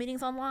council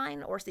meetings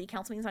online or city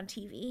council meetings on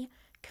TV,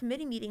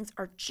 committee meetings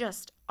are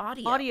just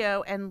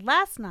audio. And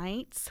last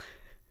night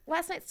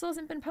still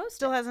hasn't been posted.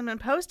 still hasn't been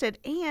posted.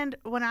 And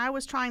when I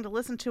was trying to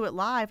listen to it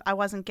live, I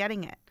wasn't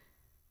getting it.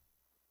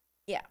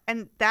 Yeah.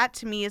 And that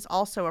to me is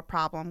also a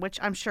problem, which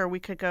I'm sure we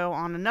could go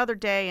on another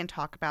day and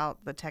talk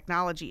about the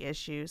technology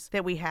issues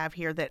that we have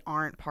here that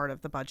aren't part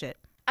of the budget.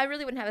 I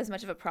really wouldn't have as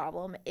much of a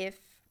problem if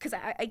because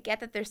I get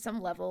that there's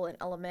some level and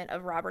element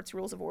of Robert's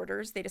Rules of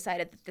Orders. They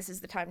decided that this is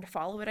the time to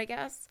follow it, I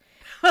guess.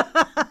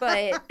 But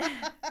by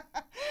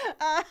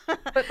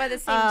the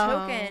same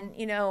token,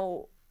 you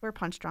know, We're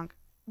punch drunk.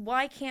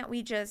 why can't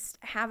we just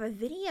have a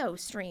video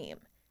stream?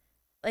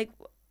 Like,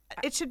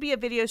 It should be a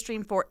video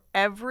stream for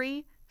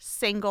every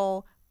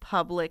single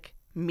public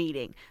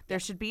meeting. There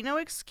should be no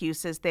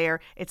excuses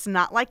there. It's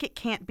not like it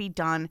can't be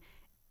done.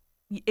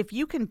 If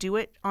you can do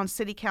it on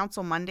city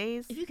council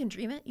Mondays, if you can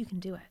dream it, you can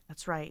do it.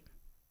 that's right.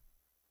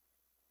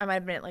 I might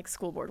have been at like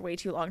school board way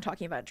too long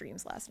talking about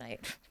dreams last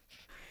night.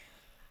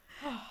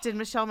 Did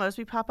Michelle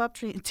Mosby pop up?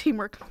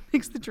 Teamwork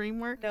makes the dream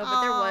work. No,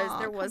 but there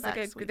Aw, was come like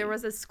back, sweetie. there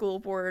was a school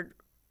board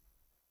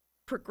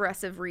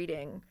progressive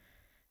reading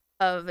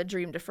of A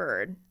Dream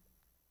Deferred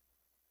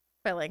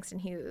by Langston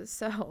Hughes.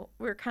 So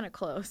we were kind of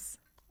close.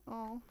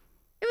 Oh,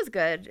 It was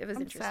good. It was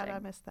I'm interesting. sad I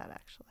missed that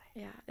actually.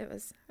 Yeah, it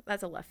was.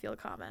 That's a left field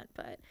comment,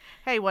 but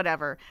Hey,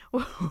 whatever.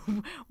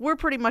 We're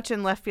pretty much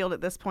in left field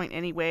at this point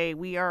anyway.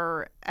 We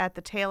are at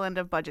the tail end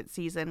of budget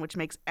season, which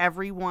makes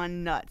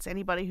everyone nuts.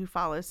 Anybody who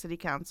follows city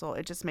council,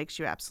 it just makes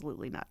you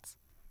absolutely nuts.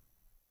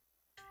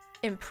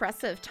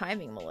 impressive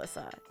timing,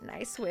 Melissa.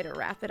 Nice way to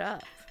wrap it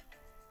up,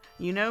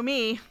 You know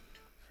me.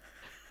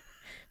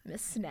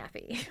 Miss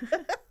Snappy.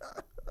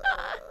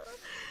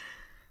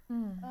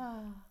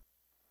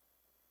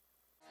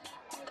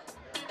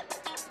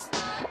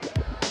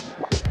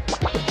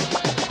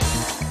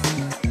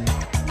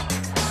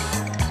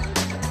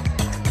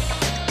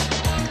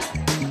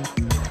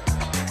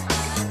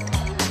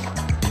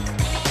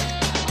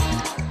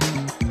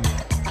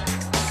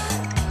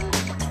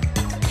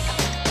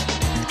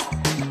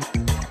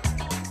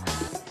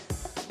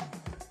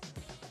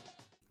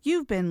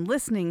 You've been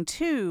listening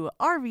to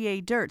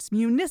RVA Dirt's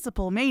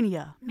Municipal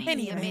Mania.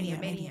 Mania.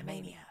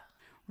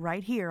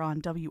 Right here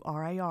on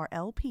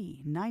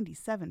WRIR-LP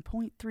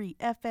 97.3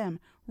 FM,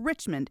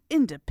 Richmond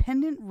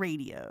Independent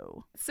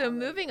Radio. So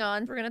moving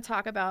on, we're going to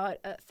talk about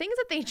things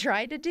that they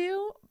tried to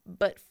do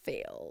but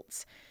failed.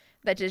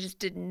 That just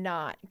did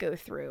not go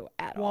through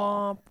at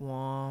all. Womp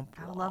womp.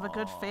 I love a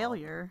good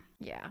failure.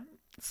 Yeah.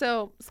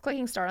 So it's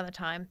clicking start on the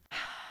time.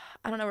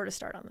 I don't know where to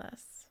start on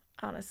this,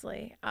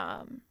 honestly.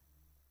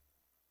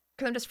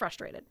 Because I'm just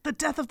frustrated. The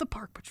death of the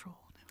Park Patrol.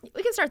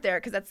 We can start there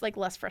because that's like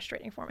less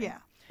frustrating for me.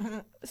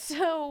 Yeah.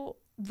 So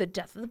the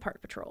death of the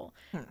Park Patrol,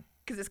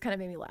 because this kind of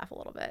made me laugh a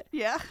little bit.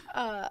 Yeah.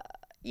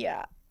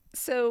 Yeah.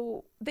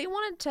 So they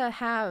wanted to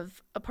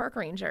have a park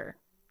ranger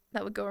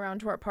that would go around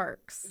to our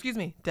parks. Excuse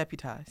me,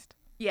 deputized.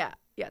 Yeah.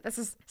 This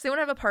is so they want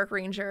to have a park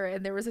ranger,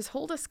 and there was this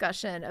whole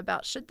discussion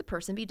about should the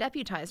person be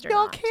deputized or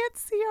Y'all not. can't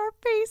see our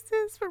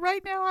faces, but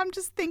right now I'm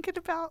just thinking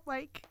about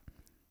like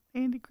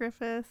Andy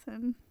Griffith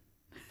and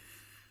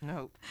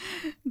Nope.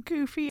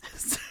 Goofy.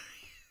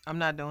 I'm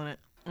not doing it.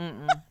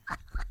 Mm-mm.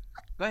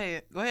 Go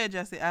ahead,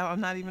 Jesse. I'm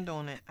not even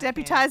doing it. I can't.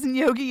 Deputizing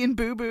Yogi and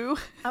Boo Boo.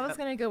 I was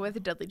gonna go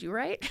with Dudley Do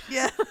Right.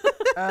 Yeah.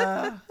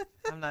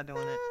 I'm not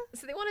doing it.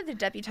 So they wanted to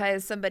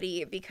deputize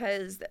somebody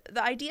because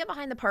the idea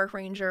behind the park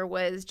ranger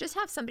was just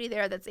have somebody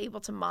there that's able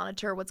to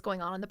monitor what's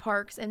going on in the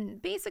parks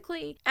and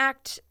basically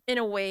act in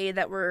a way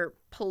that we're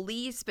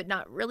police but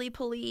not really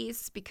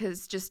police,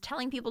 because just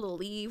telling people to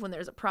leave when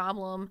there's a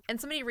problem. And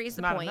somebody raised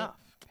the Not point. enough,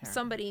 apparently.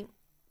 Somebody,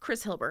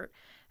 Chris Hilbert,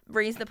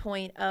 raised the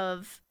point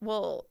of,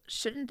 well,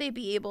 shouldn't they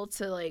be able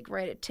to like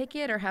write a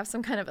ticket or have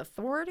some kind of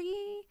authority?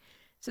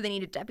 So they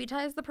need to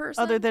deputize the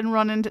person. Other than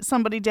running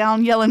somebody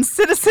down yelling,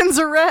 "Citizens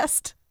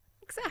arrest!"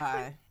 Exactly.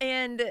 Hi.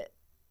 And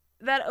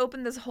that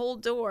opened this whole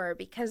door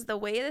because the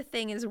way the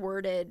thing is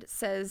worded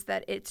says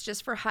that it's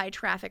just for high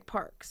traffic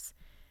parks.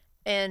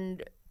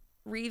 And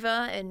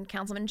Riva and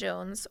Councilman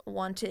Jones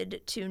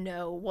wanted to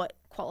know what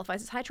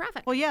qualifies as high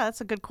traffic. Well, yeah, that's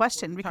a good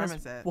question because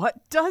determines that?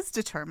 what does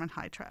determine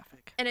high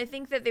traffic? And I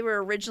think that they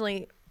were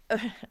originally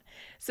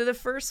so the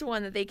first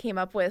one that they came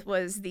up with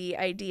was the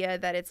idea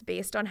that it's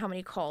based on how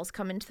many calls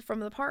come into from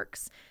the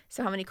parks.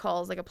 So how many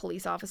calls like a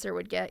police officer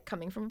would get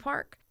coming from a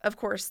park. Of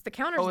course, the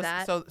counter to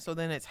that. So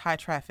then it's high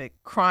traffic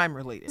crime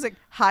related. It's like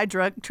high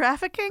drug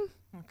trafficking.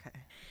 Okay.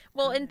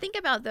 Well, and think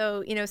about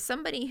though,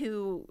 somebody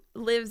who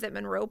lives at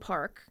Monroe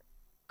Park,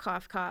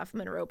 cough cough,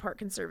 Monroe Park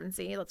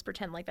Conservancy. Let's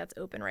pretend like that's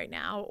open right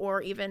now,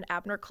 or even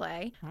Abner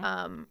Clay.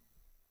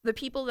 The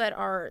people that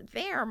are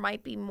there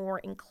might be more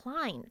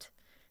inclined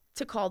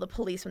to call the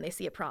police when they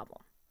see a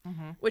problem,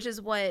 which is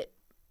what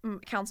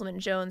Councilman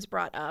Jones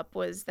brought up,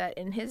 was that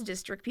in his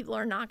district, people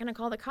are not going to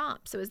call the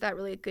cops. So is that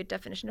really a good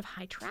definition of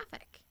high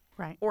traffic?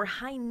 Right. Or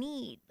high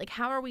need? Like,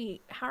 how are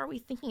we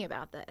thinking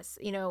about this?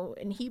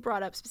 And he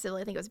brought up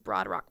specifically, I think it was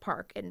Broad Rock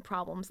Park and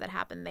problems that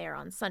happen there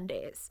on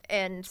Sundays.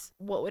 And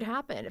what would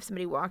happen if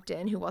somebody walked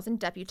in who wasn't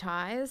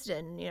deputized,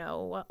 and,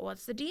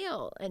 what's the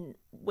deal? And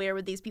where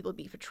would these people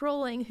be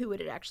patrolling? Who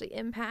would it actually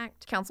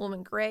impact?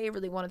 Councilwoman Gray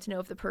really wanted to know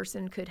if the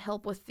person could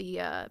help with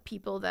the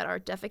people that are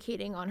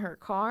defecating on her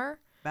car.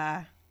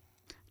 Bye.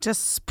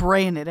 Just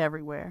spraying it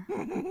everywhere. To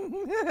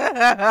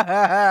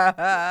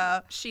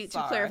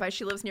clarify,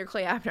 she lives near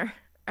Clay Abner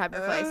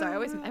Clay. Sorry, I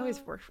always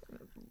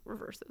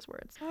reverse those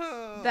words.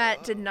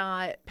 That did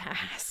not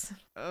pass.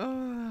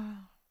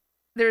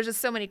 there's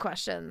just so many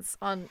questions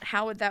on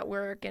how would that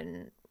work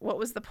and what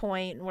was the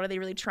point and what are they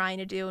really trying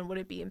to do and would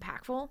it be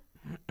impactful?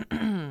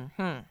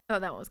 Oh,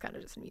 that one was kind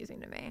of just amusing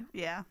to me.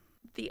 Yeah.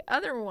 The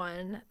other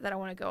one that I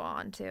want to go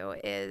on to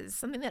is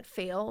something that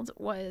failed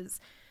was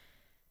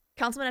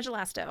Councilman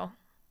Agelasto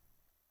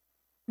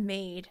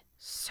made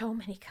so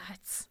many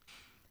cuts.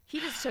 He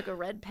just took a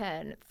red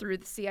pen through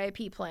the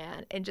CIP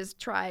plan and just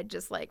tried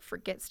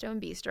forget Stone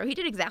Bistro. He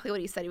did exactly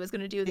what he said he was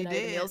going to do the night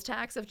of the meals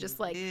tax of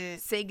just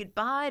say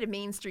goodbye to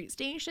Main Street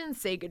Station,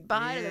 say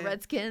goodbye to the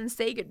Redskins,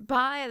 say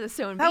goodbye to the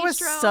Stone Bistro. That was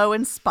so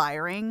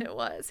inspiring. It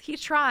was. He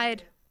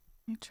tried.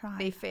 You tried.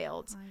 They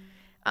failed.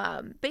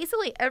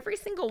 Basically, every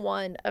single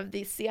one of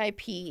the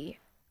CIP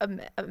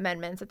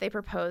amendments that they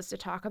proposed to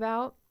talk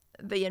about,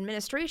 the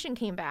administration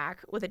came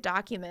back with a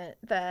document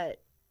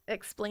that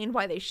explained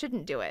why they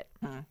shouldn't do it.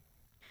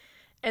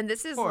 And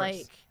this is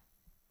like,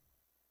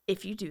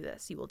 if you do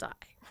this, you will die.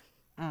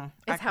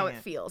 It's how it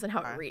feels and how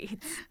it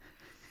reads.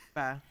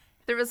 Bye.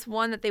 There was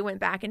one that they went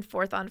back and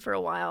forth on for a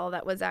while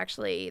that was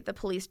actually the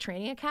Police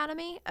Training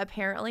Academy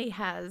apparently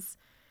has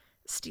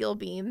steel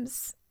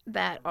beams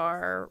that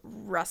are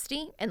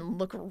rusty and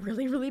look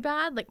really, really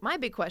bad. Like, my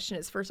big question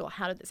is, first of all,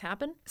 how did this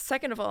happen?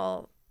 Second of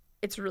all,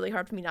 it's really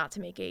hard for me not to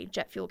make a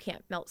jet fuel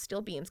can't melt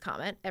steel beams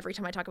comment every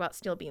time I talk about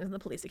steel beams in the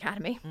police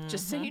academy,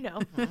 just so you know.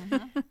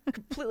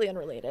 Completely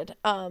unrelated.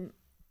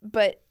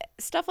 But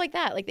stuff like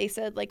that, like they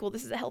said, like, well,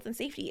 this is a health and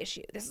safety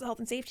issue. This is a health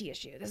and safety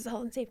issue. This is a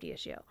health and safety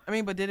issue. I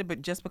mean, but did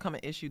it just become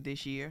an issue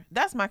this year?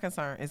 That's my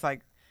concern. It's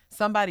like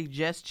somebody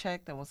just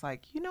checked and was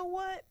like, you know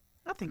what?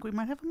 I think we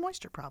might have a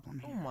moisture problem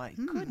here. Oh, my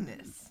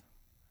goodness.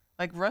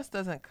 Like, rust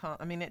doesn't come.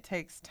 I mean, it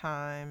takes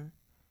time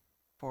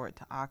for it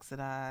to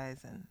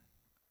oxidize. And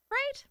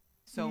right.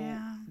 So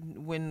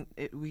when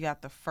we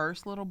got the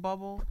first little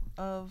bubble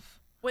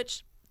of.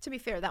 Which, to be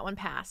fair, that one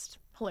passed,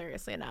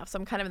 hilariously enough. So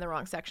I'm kind of in the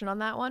wrong section on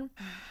that one.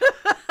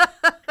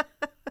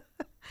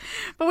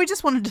 But we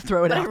just wanted to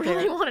throw it out there. I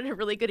really wanted a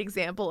really good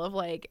example of,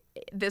 like,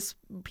 this,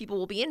 people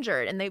will be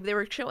injured. And they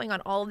were showing on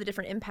all of the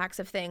different impacts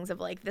of things of,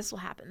 like, this will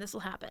happen, this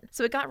will happen.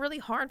 So it got really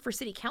hard for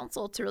city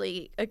council to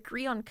really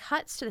agree on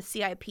cuts to the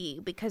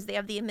CIP because they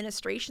have the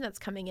administration that's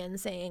coming in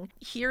saying,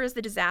 here is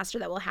the disaster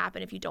that will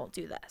happen if you don't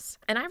do this.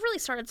 And I've really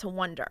started to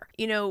wonder,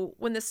 you know,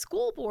 when the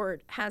school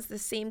board has the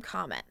same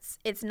comments,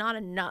 it's not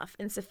enough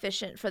and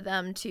sufficient for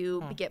them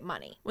to get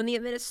money. When the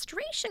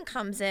administration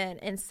comes in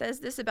and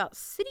says this about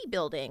city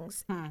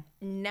buildings,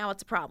 now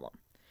it's a problem.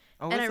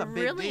 Oh, and it's a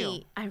big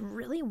deal. I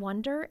really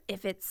wonder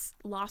if it's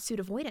lawsuit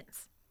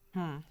avoidance.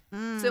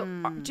 So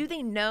do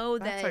they know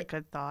that? That's a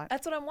good thought.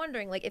 That's what I'm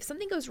wondering. Like, if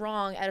something goes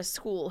wrong at a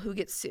school, who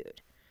gets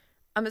sued?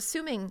 I'm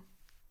assuming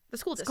the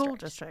school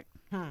district.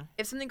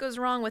 If something goes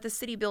wrong with a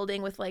city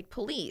building with, like,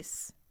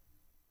 police,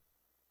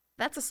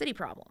 that's a city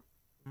problem.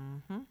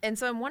 And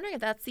so I'm wondering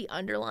if that's the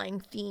underlying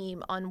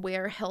theme on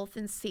where health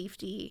and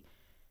safety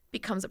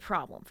becomes a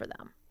problem for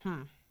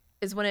them.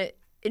 Is when it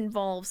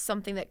involves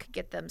something that could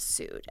get them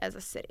sued as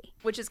a city,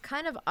 which is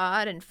kind of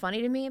odd and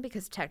funny to me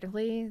because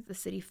technically the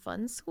city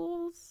funds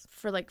schools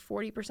for like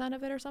 40%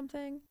 of it or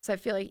something. So I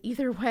feel like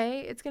either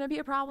way, it's going to be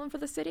a problem for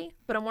the city.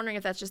 But I'm wondering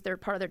if that's just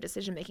part of their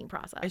decision-making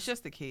process. It's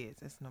just the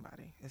kids. It's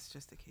nobody. It's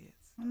just the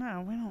kids.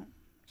 No, we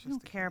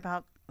don't care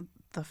about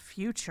the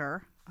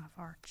future of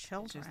our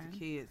children. It's just the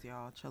kids,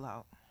 y'all. Chill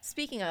out.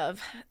 Speaking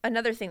of,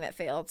 another thing that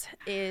failed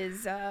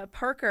is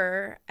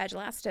Parker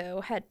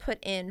Agelasto had put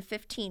in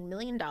 $15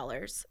 million.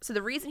 So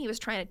the reason he was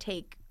trying to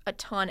take a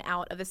ton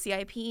out of the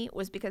CIP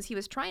was because he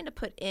was trying to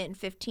put in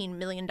 $15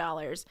 million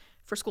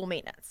for school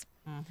maintenance.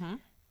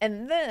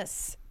 And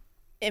this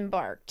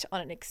embarked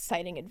on an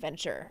exciting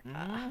adventure.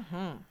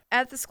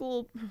 At the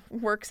school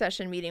work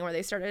session meeting where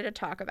they started to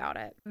talk about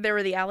it, there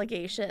were the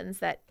allegations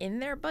that in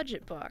their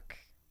budget book,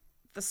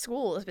 the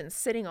school has been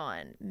sitting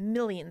on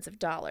millions of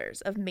dollars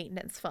of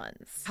maintenance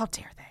funds. How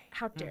dare they?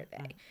 How dare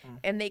they?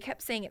 And they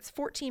kept saying it's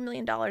 $14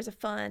 million of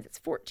funds. It's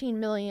 $14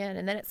 million.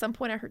 And then at some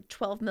point I heard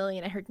 $12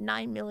 million. I heard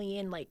 $9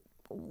 million. Like,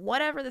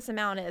 whatever this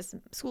amount is,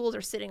 schools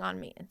are sitting on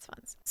maintenance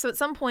funds. So at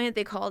some point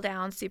they call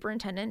down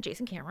Superintendent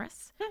Jason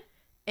Cameras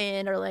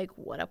and are like,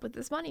 what up with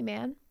this money,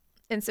 man?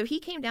 And so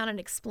he came down and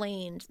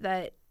explained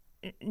that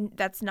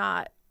that's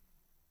not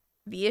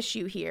the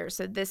issue here.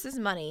 So this is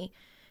money.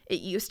 It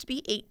used to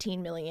be $18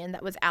 million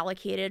that was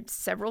allocated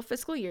several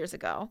fiscal years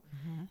ago,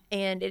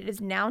 and it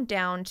is now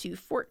down to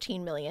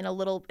 $14 million.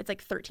 It's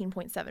like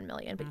 $13.7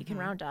 million, but you can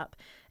round up.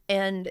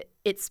 And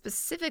it's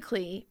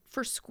specifically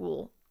for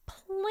school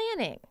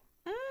planning.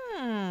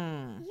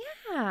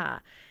 Yeah.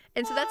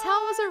 And so that's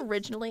how it was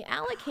originally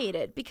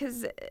allocated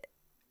because,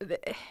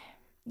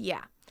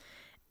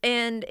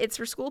 And it's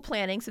for school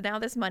planning. So now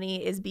this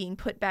money is being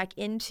put back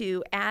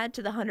into add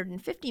to the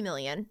 $150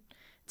 million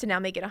to now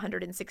make it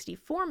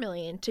 $164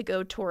 million to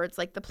go towards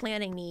like the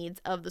planning needs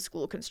of the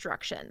school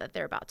construction that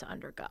they're about to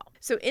undergo.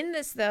 So in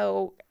this,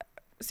 though,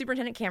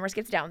 Superintendent Cameras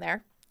gets down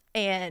there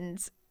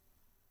and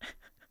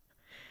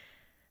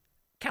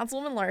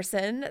Councilwoman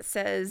Larson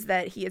says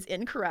that he is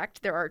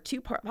incorrect. There are two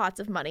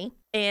pots of money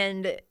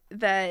and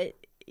that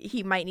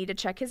he might need to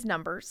check his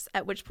numbers,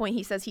 at which point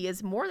he says he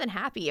is more than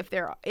happy if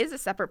there is a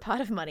separate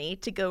pot of money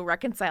to go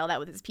reconcile that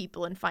with his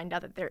people and find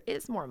out that there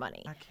is more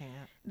money. I can't.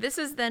 This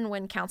is then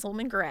when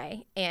Councilwoman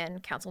Gray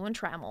and Councilwoman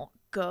Trammell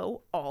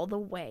go all the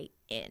way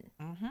in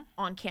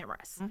on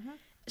cameras.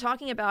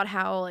 Talking about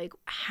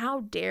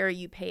how dare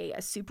you pay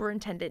a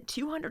superintendent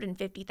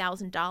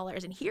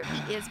 $250,000 and here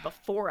he is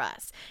before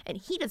us and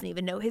he doesn't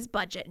even know his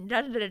budget and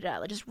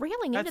just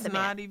railing into the man.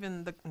 That's not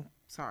even the.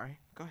 Sorry,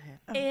 go ahead.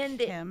 And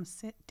Kim,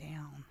 sit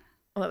down.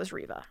 well, that was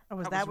Reva.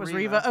 Oh, That was was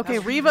Reva. Reva? Okay,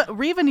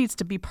 Reva needs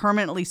to be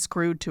permanently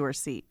screwed to her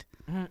seat.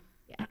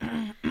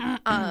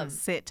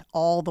 Sit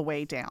all the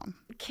way down.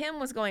 Kim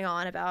was going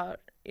on about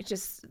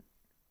just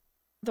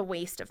the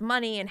waste of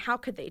money and how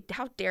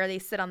dare they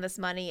sit on this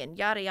money and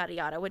yada yada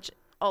yada, which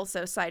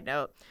also, side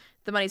note,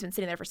 the money's been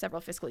sitting there for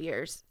several fiscal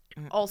years.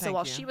 Also, Thank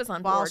while you. she was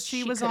on While board,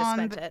 she she was could have on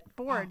spent the it.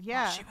 board,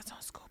 yeah. She was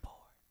on school board.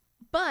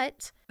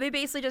 But they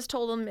basically just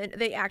told him, and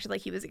they acted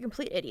like he was a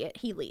complete idiot.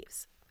 He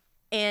leaves.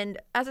 And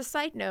as a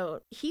side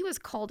note, he was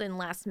called in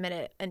last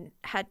minute and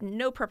had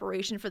no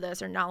preparation for this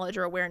or knowledge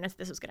or awareness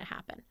this was going to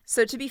happen.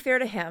 So to be fair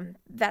to him,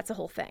 that's a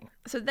whole thing.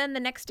 So then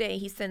the next day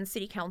he sends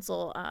city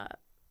council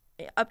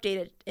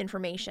updated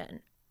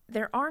information.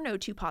 There are no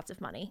two pots of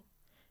money.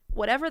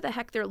 Whatever the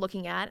heck they're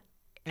looking at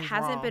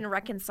hasn't wrong. been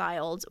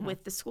reconciled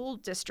with the school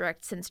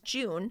district since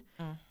June.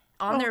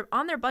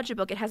 On their budget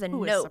book, it has a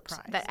Who is note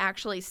surprised? that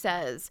actually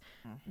says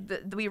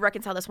that we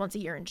reconcile this once a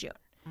year in June.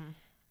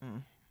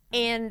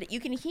 And you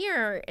can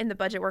hear in the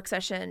budget work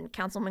session,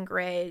 Councilman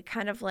Gray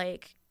kind of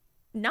like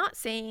not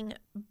saying,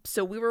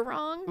 so we were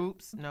wrong,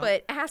 Oops. No.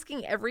 but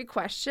asking every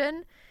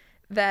question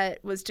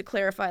that was to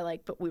clarify,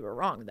 like, but we were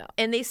wrong, though.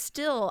 And they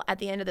still, at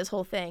the end of this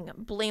whole thing,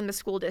 blame the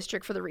school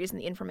district for the reason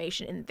the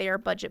information in their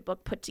budget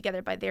book put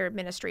together by their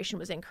administration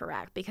was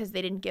incorrect because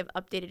they didn't give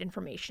updated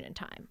information in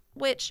time,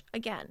 which,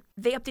 again,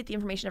 they update the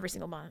information every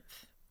single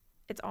month.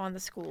 It's on the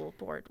school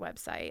board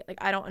website. Like,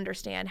 I don't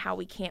understand how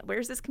we can't.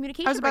 Where's this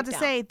communication I was about to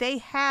breakdown? say, they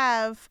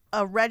have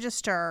a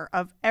register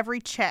of every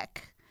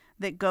check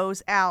that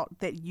goes out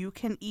that you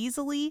can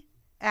easily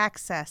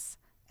access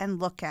and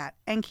look at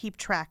and keep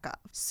track of.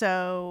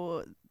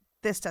 So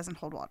this doesn't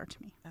hold water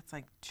to me. That's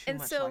like too And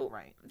much so like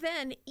right.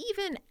 then,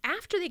 even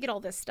after they get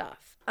all this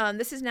stuff,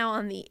 this is now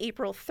on the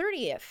April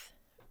 30th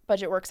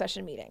budget work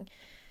session meeting.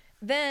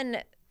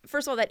 Then,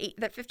 first of all, that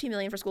 $15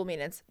 million for school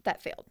maintenance,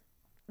 that failed.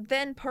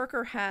 Then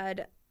Parker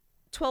had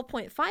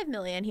 $12.5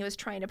 million he was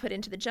trying to put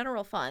into the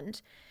general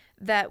fund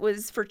that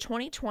was for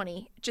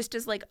 2020, just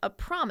as like a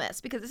promise,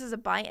 because this is a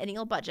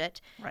biennial budget.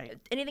 Right.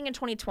 Anything in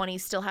 2020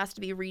 still has to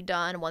be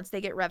redone once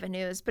they get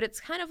revenues, but it's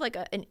kind of like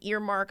an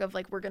earmark of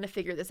like, we're going to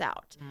figure this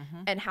out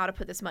and how to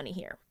put this money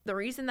here. The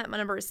reason that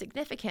number is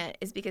significant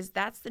is because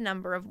that's the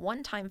number of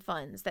one-time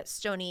funds that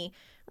Stoney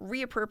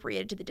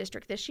reappropriated to the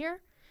district this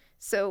year.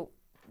 So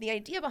the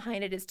idea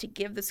behind it is to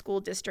give the school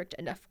district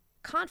enough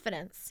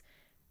confidence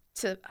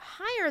to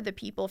hire the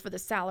people for the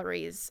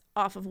salaries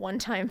off of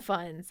one-time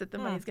funds that the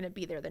money's going to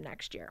be there the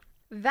next year.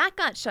 That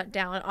got shut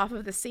down off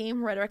of the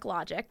same rhetoric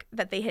logic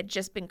that they had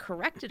just been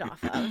corrected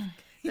off of,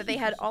 that they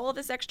had all of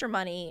this extra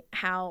money,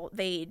 how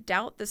they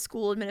doubt the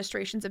school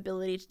administration's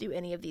ability to do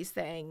any of these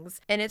things.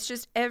 And it's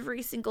just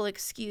every single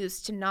excuse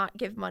to not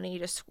give money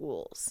to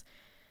schools.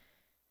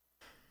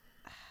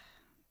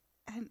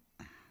 And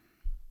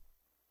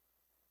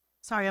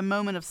sorry, a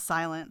moment of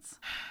silence.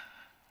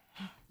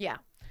 Yeah.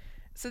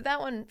 So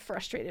that one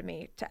frustrated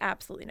me to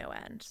absolutely no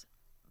end.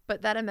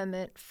 But that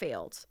amendment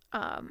failed.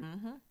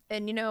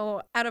 And, you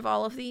know, out of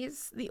all of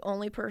these, the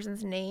only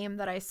person's name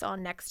that I saw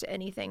next to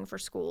anything for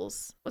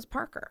schools was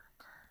Parker,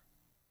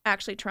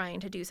 actually trying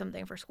to do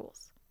something for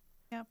schools.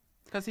 Yep.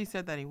 Because he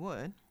said that he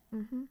would.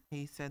 Mm-hmm.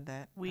 He said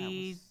that. We that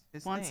was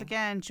his once thing.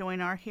 again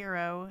join our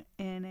hero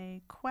in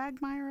a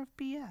quagmire of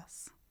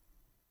BS.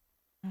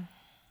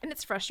 And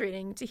it's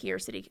frustrating to hear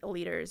city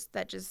leaders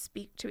that just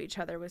speak to each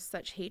other with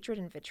such hatred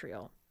and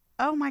vitriol.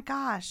 Oh my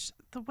gosh,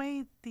 the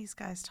way these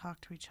guys talk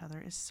to each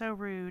other is so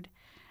rude.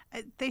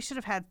 They should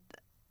have had,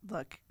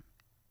 look,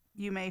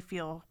 you may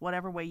feel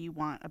whatever way you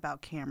want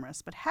about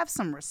cameras, but have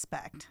some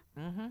respect.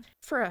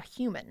 For a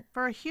human.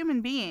 For a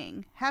human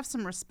being, have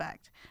some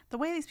respect. The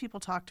way these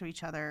people talk to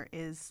each other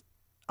is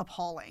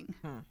appalling.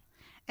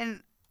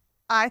 And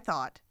I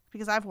thought,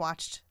 because I've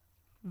watched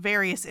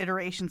various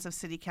iterations of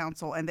city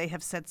council, and they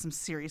have said some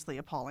seriously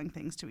appalling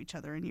things to each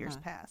other in years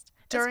past.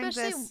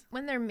 Especially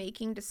when they're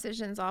making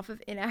decisions off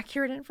of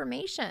inaccurate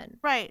information.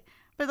 Right.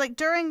 But like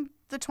during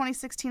the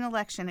 2016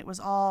 election, it was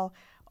all,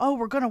 oh,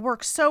 we're going to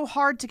work so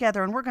hard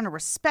together and we're going to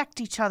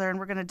respect each other and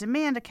we're going to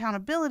demand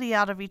accountability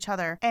out of each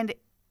other. And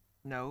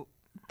Nope.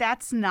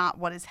 that's not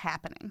what is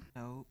happening.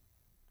 Nope.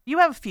 You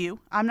have a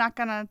few. I'm not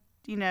going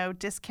to,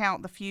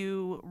 discount the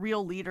few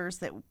real leaders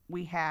that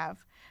we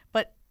have,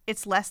 but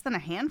it's less than a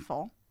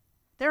handful.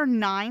 There are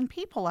 9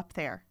 people up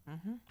there.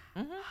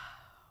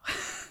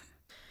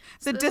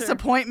 The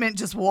disappointment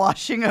just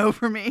washing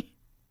over me.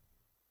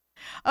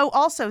 Oh,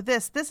 also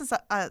this is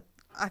I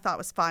thought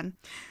was fun.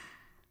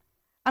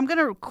 I'm going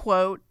to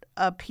quote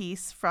a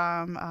piece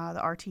from the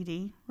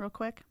RTD real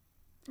quick.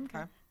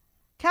 Okay.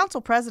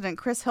 Council President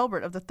Chris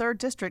Hilbert of the 3rd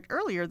District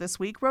earlier this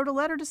week wrote a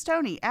letter to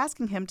Stoney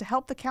asking him to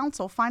help the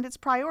council find its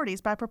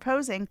priorities by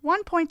proposing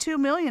 $1.2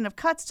 million of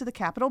cuts to the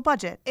capital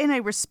budget. In a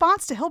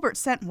response to Hilbert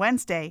sent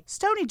Wednesday,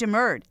 Stoney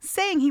demurred,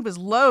 saying he was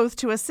loath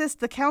to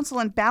assist the council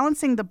in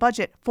balancing the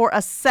budget for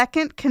a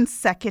second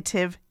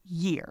consecutive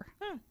year.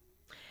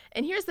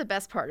 And here's the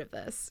best part of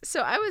this. So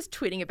I was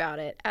tweeting about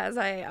it as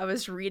I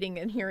was reading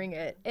and hearing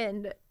it,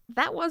 and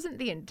that wasn't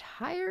the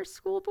entire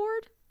school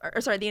board.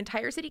 The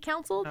entire city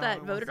council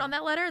that voted on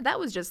that letter. That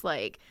was just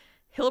like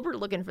Hilbert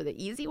looking for the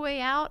easy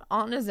way out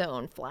on his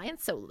own, flying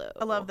solo.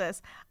 I love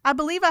this. I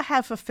believe I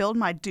have fulfilled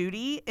my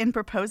duty in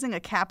proposing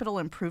a capital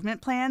improvement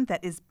plan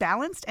that is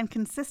balanced and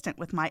consistent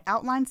with my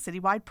outlined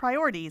citywide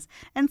priorities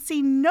and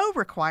see no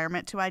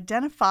requirement to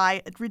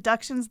identify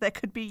reductions that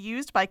could be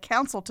used by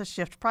council to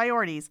shift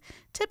priorities,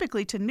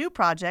 typically to new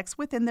projects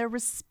within their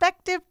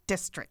respective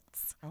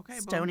districts. Okay,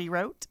 Stoney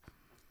wrote.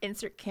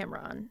 Insert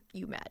Cameron,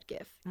 you mad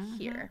gif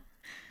here.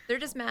 They're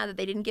just mad that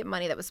they didn't get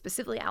money that was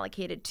specifically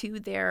allocated to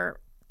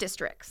their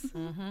districts.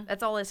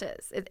 That's all this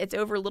is. It's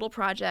over little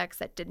projects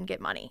that didn't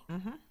get money.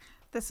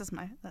 That was just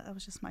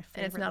my favorite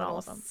And it's not all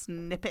of little them.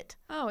 snippet.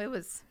 Oh, it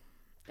was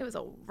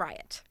a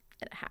riot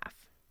and a half.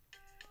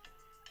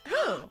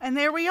 And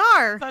there we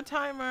are. The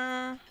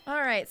timer. All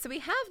right, so we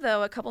have,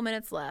 though, a couple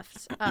minutes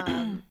left.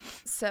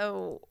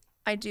 So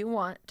I do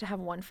want to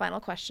have one final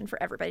question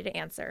for everybody to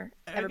answer.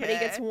 Everybody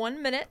gets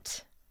 1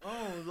 minute.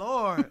 Oh,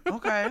 Lord.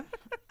 Okay.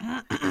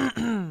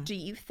 Do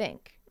you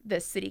think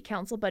this city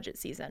council budget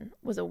season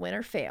was a win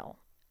or fail,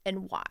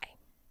 and why?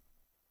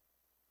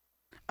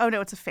 Oh, no,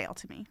 it's a fail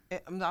to me.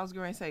 I was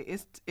going to say,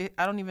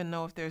 I don't even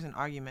know if there's an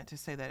argument to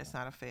say that it's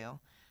not a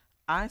fail.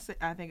 I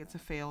think it's a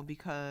fail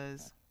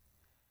because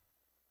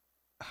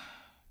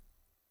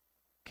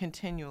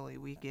continually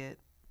we get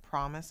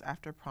promise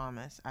after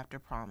promise after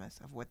promise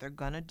of what they're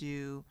going to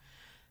do.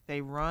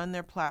 They run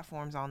their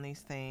platforms on these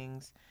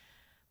things.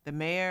 The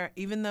mayor,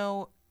 even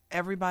though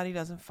everybody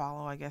doesn't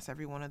follow, I guess,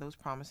 every one of those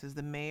promises,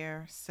 the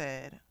mayor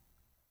said,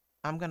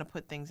 I'm going to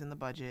put things in the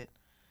budget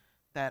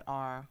that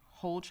are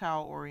whole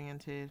child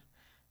oriented,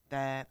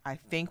 that I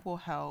think will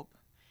help.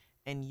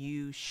 And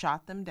you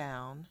shot them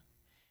down,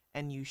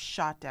 and you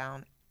shot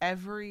down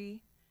everything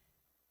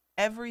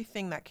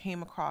that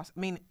came across. I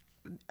mean,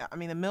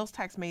 the mills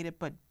tax made it,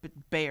 but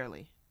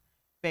barely.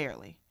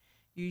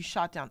 You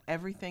shot down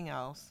everything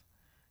else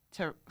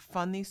to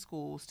fund these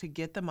schools, to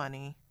get the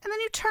money. And then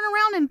you turn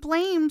around and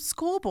blame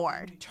school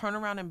board. You turn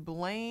around and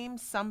blame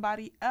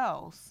somebody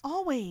else.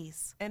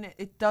 Always. And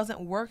it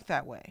doesn't work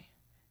that way.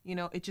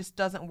 It just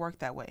doesn't work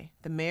that way.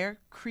 The mayor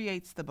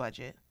creates the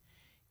budget,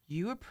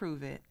 you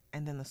approve it,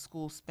 and then the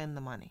schools spend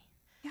the money.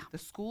 Yeah. The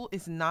school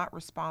is not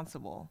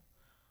responsible.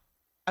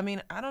 I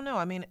mean, I don't know.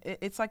 I mean,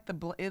 it's like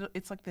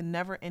the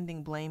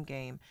never-ending blame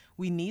game.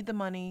 We need the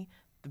money.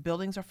 The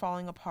buildings are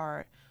falling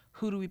apart.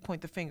 Who do we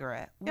point the finger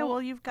at? Yeah,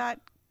 well, you've got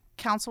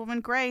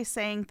Councilwoman Gray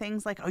saying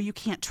things like, oh, you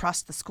can't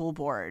trust the school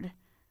board.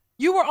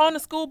 You were on the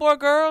school board,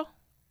 girl. What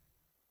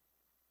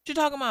you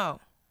talking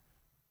about?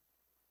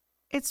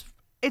 It's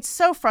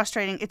so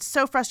frustrating. It's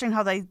so frustrating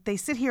how they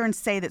sit here and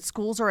say that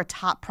schools are a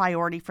top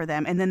priority for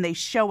them, and then they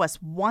show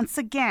us once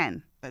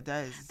again that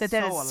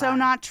is so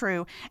not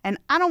true. And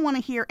I don't want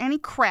to hear any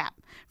crap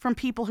from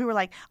people who are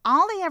like,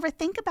 all they ever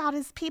think about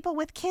is people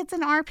with kids in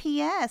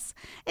RPS.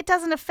 It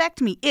doesn't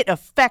affect me. It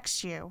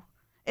affects you.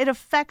 It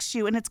affects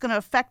you, and it's going to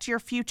affect your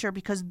future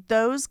because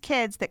those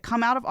kids that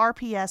come out of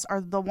RPS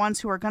are the ones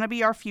who are going to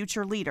be our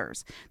future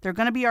leaders. They're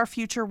going to be our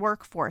future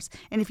workforce.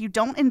 And if you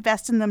don't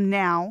invest in them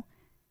now,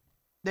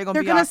 they're going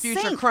to be our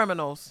future sink.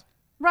 Criminals.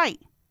 Right.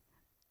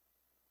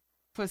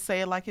 For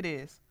say it like it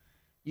is.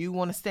 You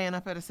want to stand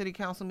up at a city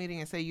council meeting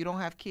and say you don't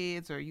have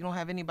kids or you don't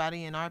have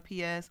anybody in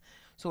RPS,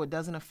 so it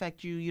doesn't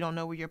affect you. You don't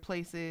know where your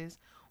place is.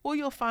 Well,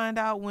 you'll find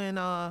out when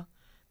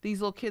these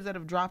little kids that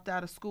have dropped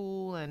out of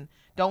school and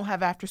don't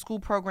have after-school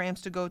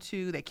programs to go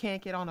to, they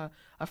can't get on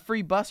a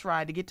free bus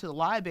ride to get to the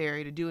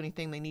library to do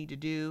anything they need to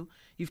do.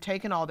 You've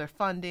taken all their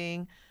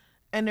funding,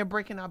 and they're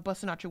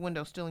busting out your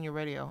window, stealing your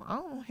radio. I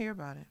don't want to hear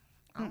about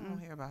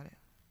it.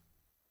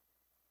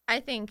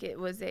 I think it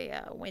was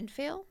a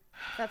win-fail.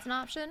 That's an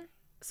option.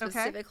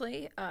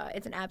 Specifically,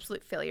 it's an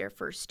absolute failure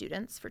for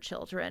students, for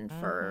children,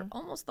 for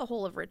almost the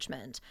whole of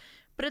Richmond.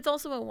 But it's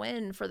also a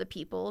win for the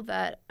people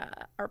that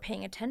are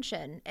paying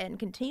attention and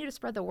continue to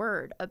spread the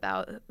word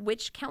about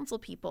which council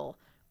people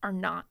are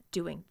not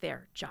doing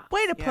their job.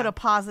 Way to put a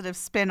positive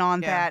spin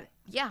on that.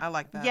 Yeah. I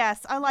like that.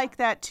 Yes, I like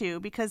that too,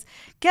 because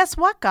guess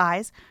what,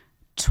 guys?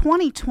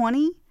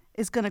 2020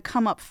 is going to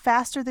come up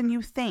faster than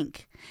you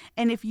think.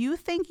 And if you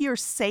think you're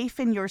safe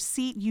in your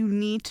seat, you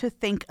need to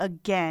think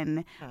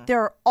again.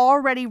 There are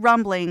already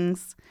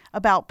rumblings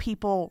about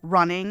people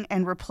running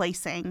and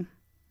replacing.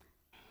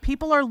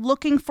 People are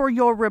looking for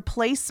your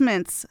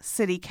replacements,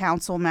 city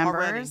council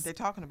members. Already. They're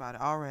talking about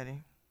it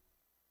already.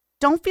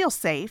 Don't feel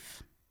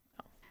safe.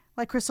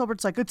 Like Chris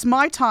Hilbert's like, it's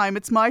my time,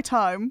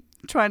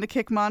 trying to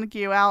kick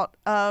Montague out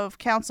of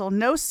council.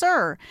 No,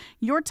 sir.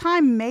 Your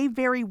time may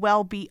very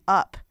well be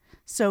up.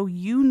 So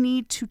you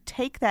need to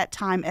take that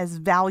time as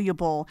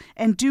valuable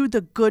and do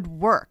the good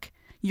work.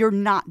 You're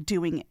not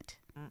doing it.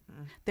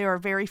 There are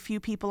very few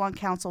people on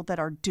council that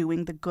are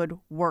doing the good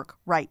work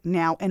right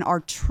now and are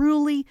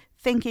truly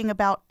thinking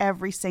about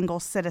every single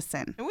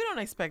citizen. And we don't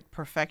expect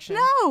perfection.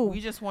 No.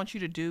 We just want you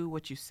to do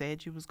what you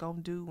said you was going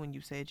to do when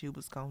you said you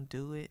was going to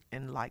do it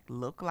and like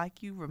look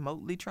like you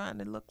remotely trying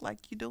to look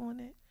like you doing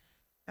it.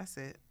 That's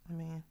it. I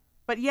mean.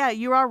 But yeah,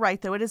 you are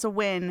right, though. It is a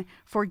win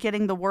for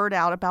getting the word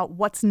out about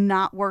what's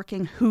not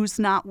working, who's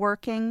not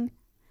working.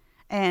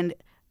 And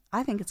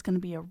I think it's going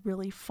to be a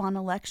really fun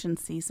election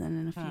season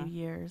in a few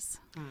years.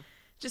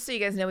 Just so you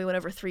guys know, we went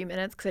over 3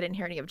 minutes because I didn't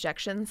hear any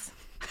objections.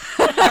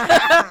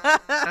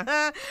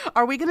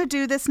 Are we going to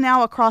do this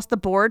now across the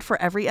board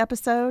for every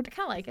episode? I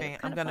kind of like it.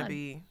 It's I'm kinda going to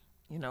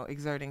fun. be,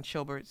 exerting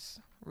Chilbert's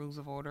rules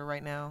of order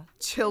right now.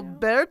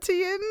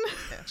 Chilbertian?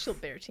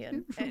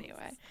 Chilbertian.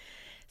 Anyway.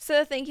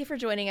 So thank you for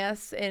joining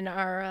us in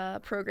our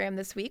program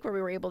this week where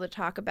we were able to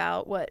talk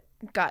about what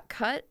got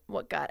cut,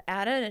 what got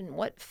added, and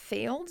what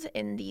failed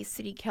in the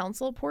city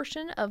council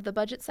portion of the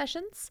budget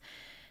sessions.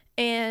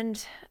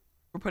 And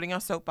We're putting our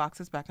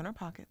soapboxes back in our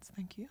pockets.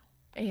 Thank you.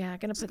 yeah,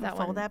 gonna put that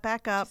Fold one. that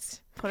back up,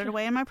 put it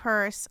away in my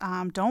purse.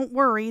 Don't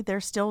worry,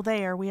 they're still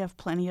there. We have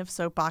plenty of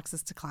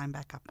soapboxes to climb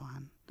back up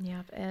on.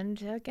 Yep.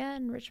 And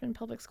again, Richmond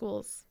Public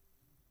Schools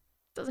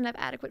doesn't have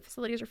adequate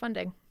facilities or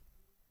funding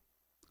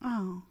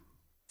Oh,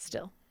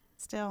 still.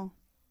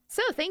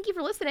 So thank you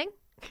for listening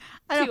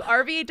I to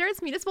RVA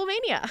Dirt's Municipal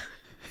Mania.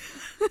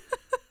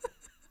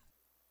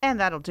 And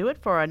that'll do it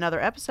for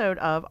another episode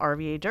of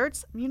RVA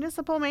Dirt's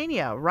Municipal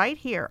Mania right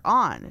here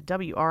on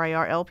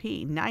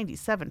WRIR-LP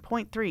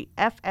 97.3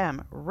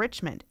 FM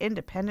Richmond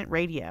Independent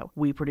Radio.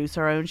 We produce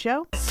our own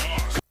show.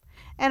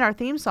 And our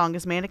theme song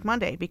is Manic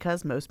Monday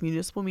because most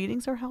municipal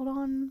meetings are held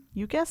on,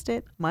 you guessed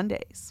it,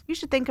 Mondays. You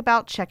should think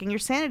about checking your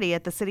sanity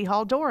at the City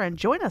Hall door and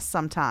join us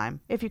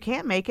sometime. If you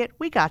can't make it,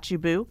 we got you,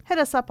 boo. Hit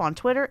us up on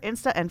Twitter,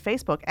 Insta, and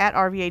Facebook at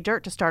RVA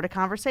Dirt to start a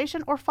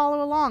conversation or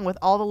follow along with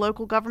all the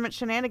local government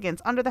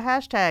shenanigans under the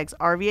hashtags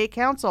RVA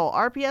Council,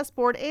 RPS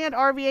Board, and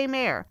RVA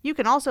Mayor. You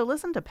can also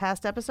listen to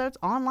past episodes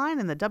online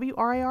in the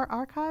WRIR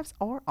archives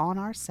or on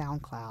our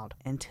SoundCloud.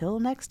 Until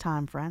next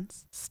time,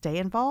 friends, stay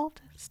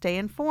involved, stay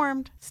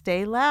informed,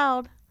 stay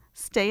loud,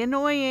 stay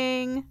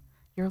annoying.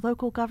 Your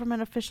local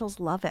government officials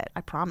love it,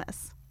 I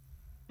promise.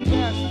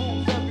 Cash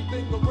moves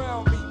everything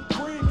around me.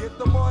 Green, get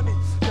the money.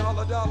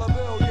 Dollar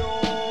bill, yeah.